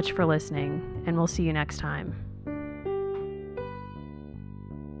so much for listening, and we'll see you next time.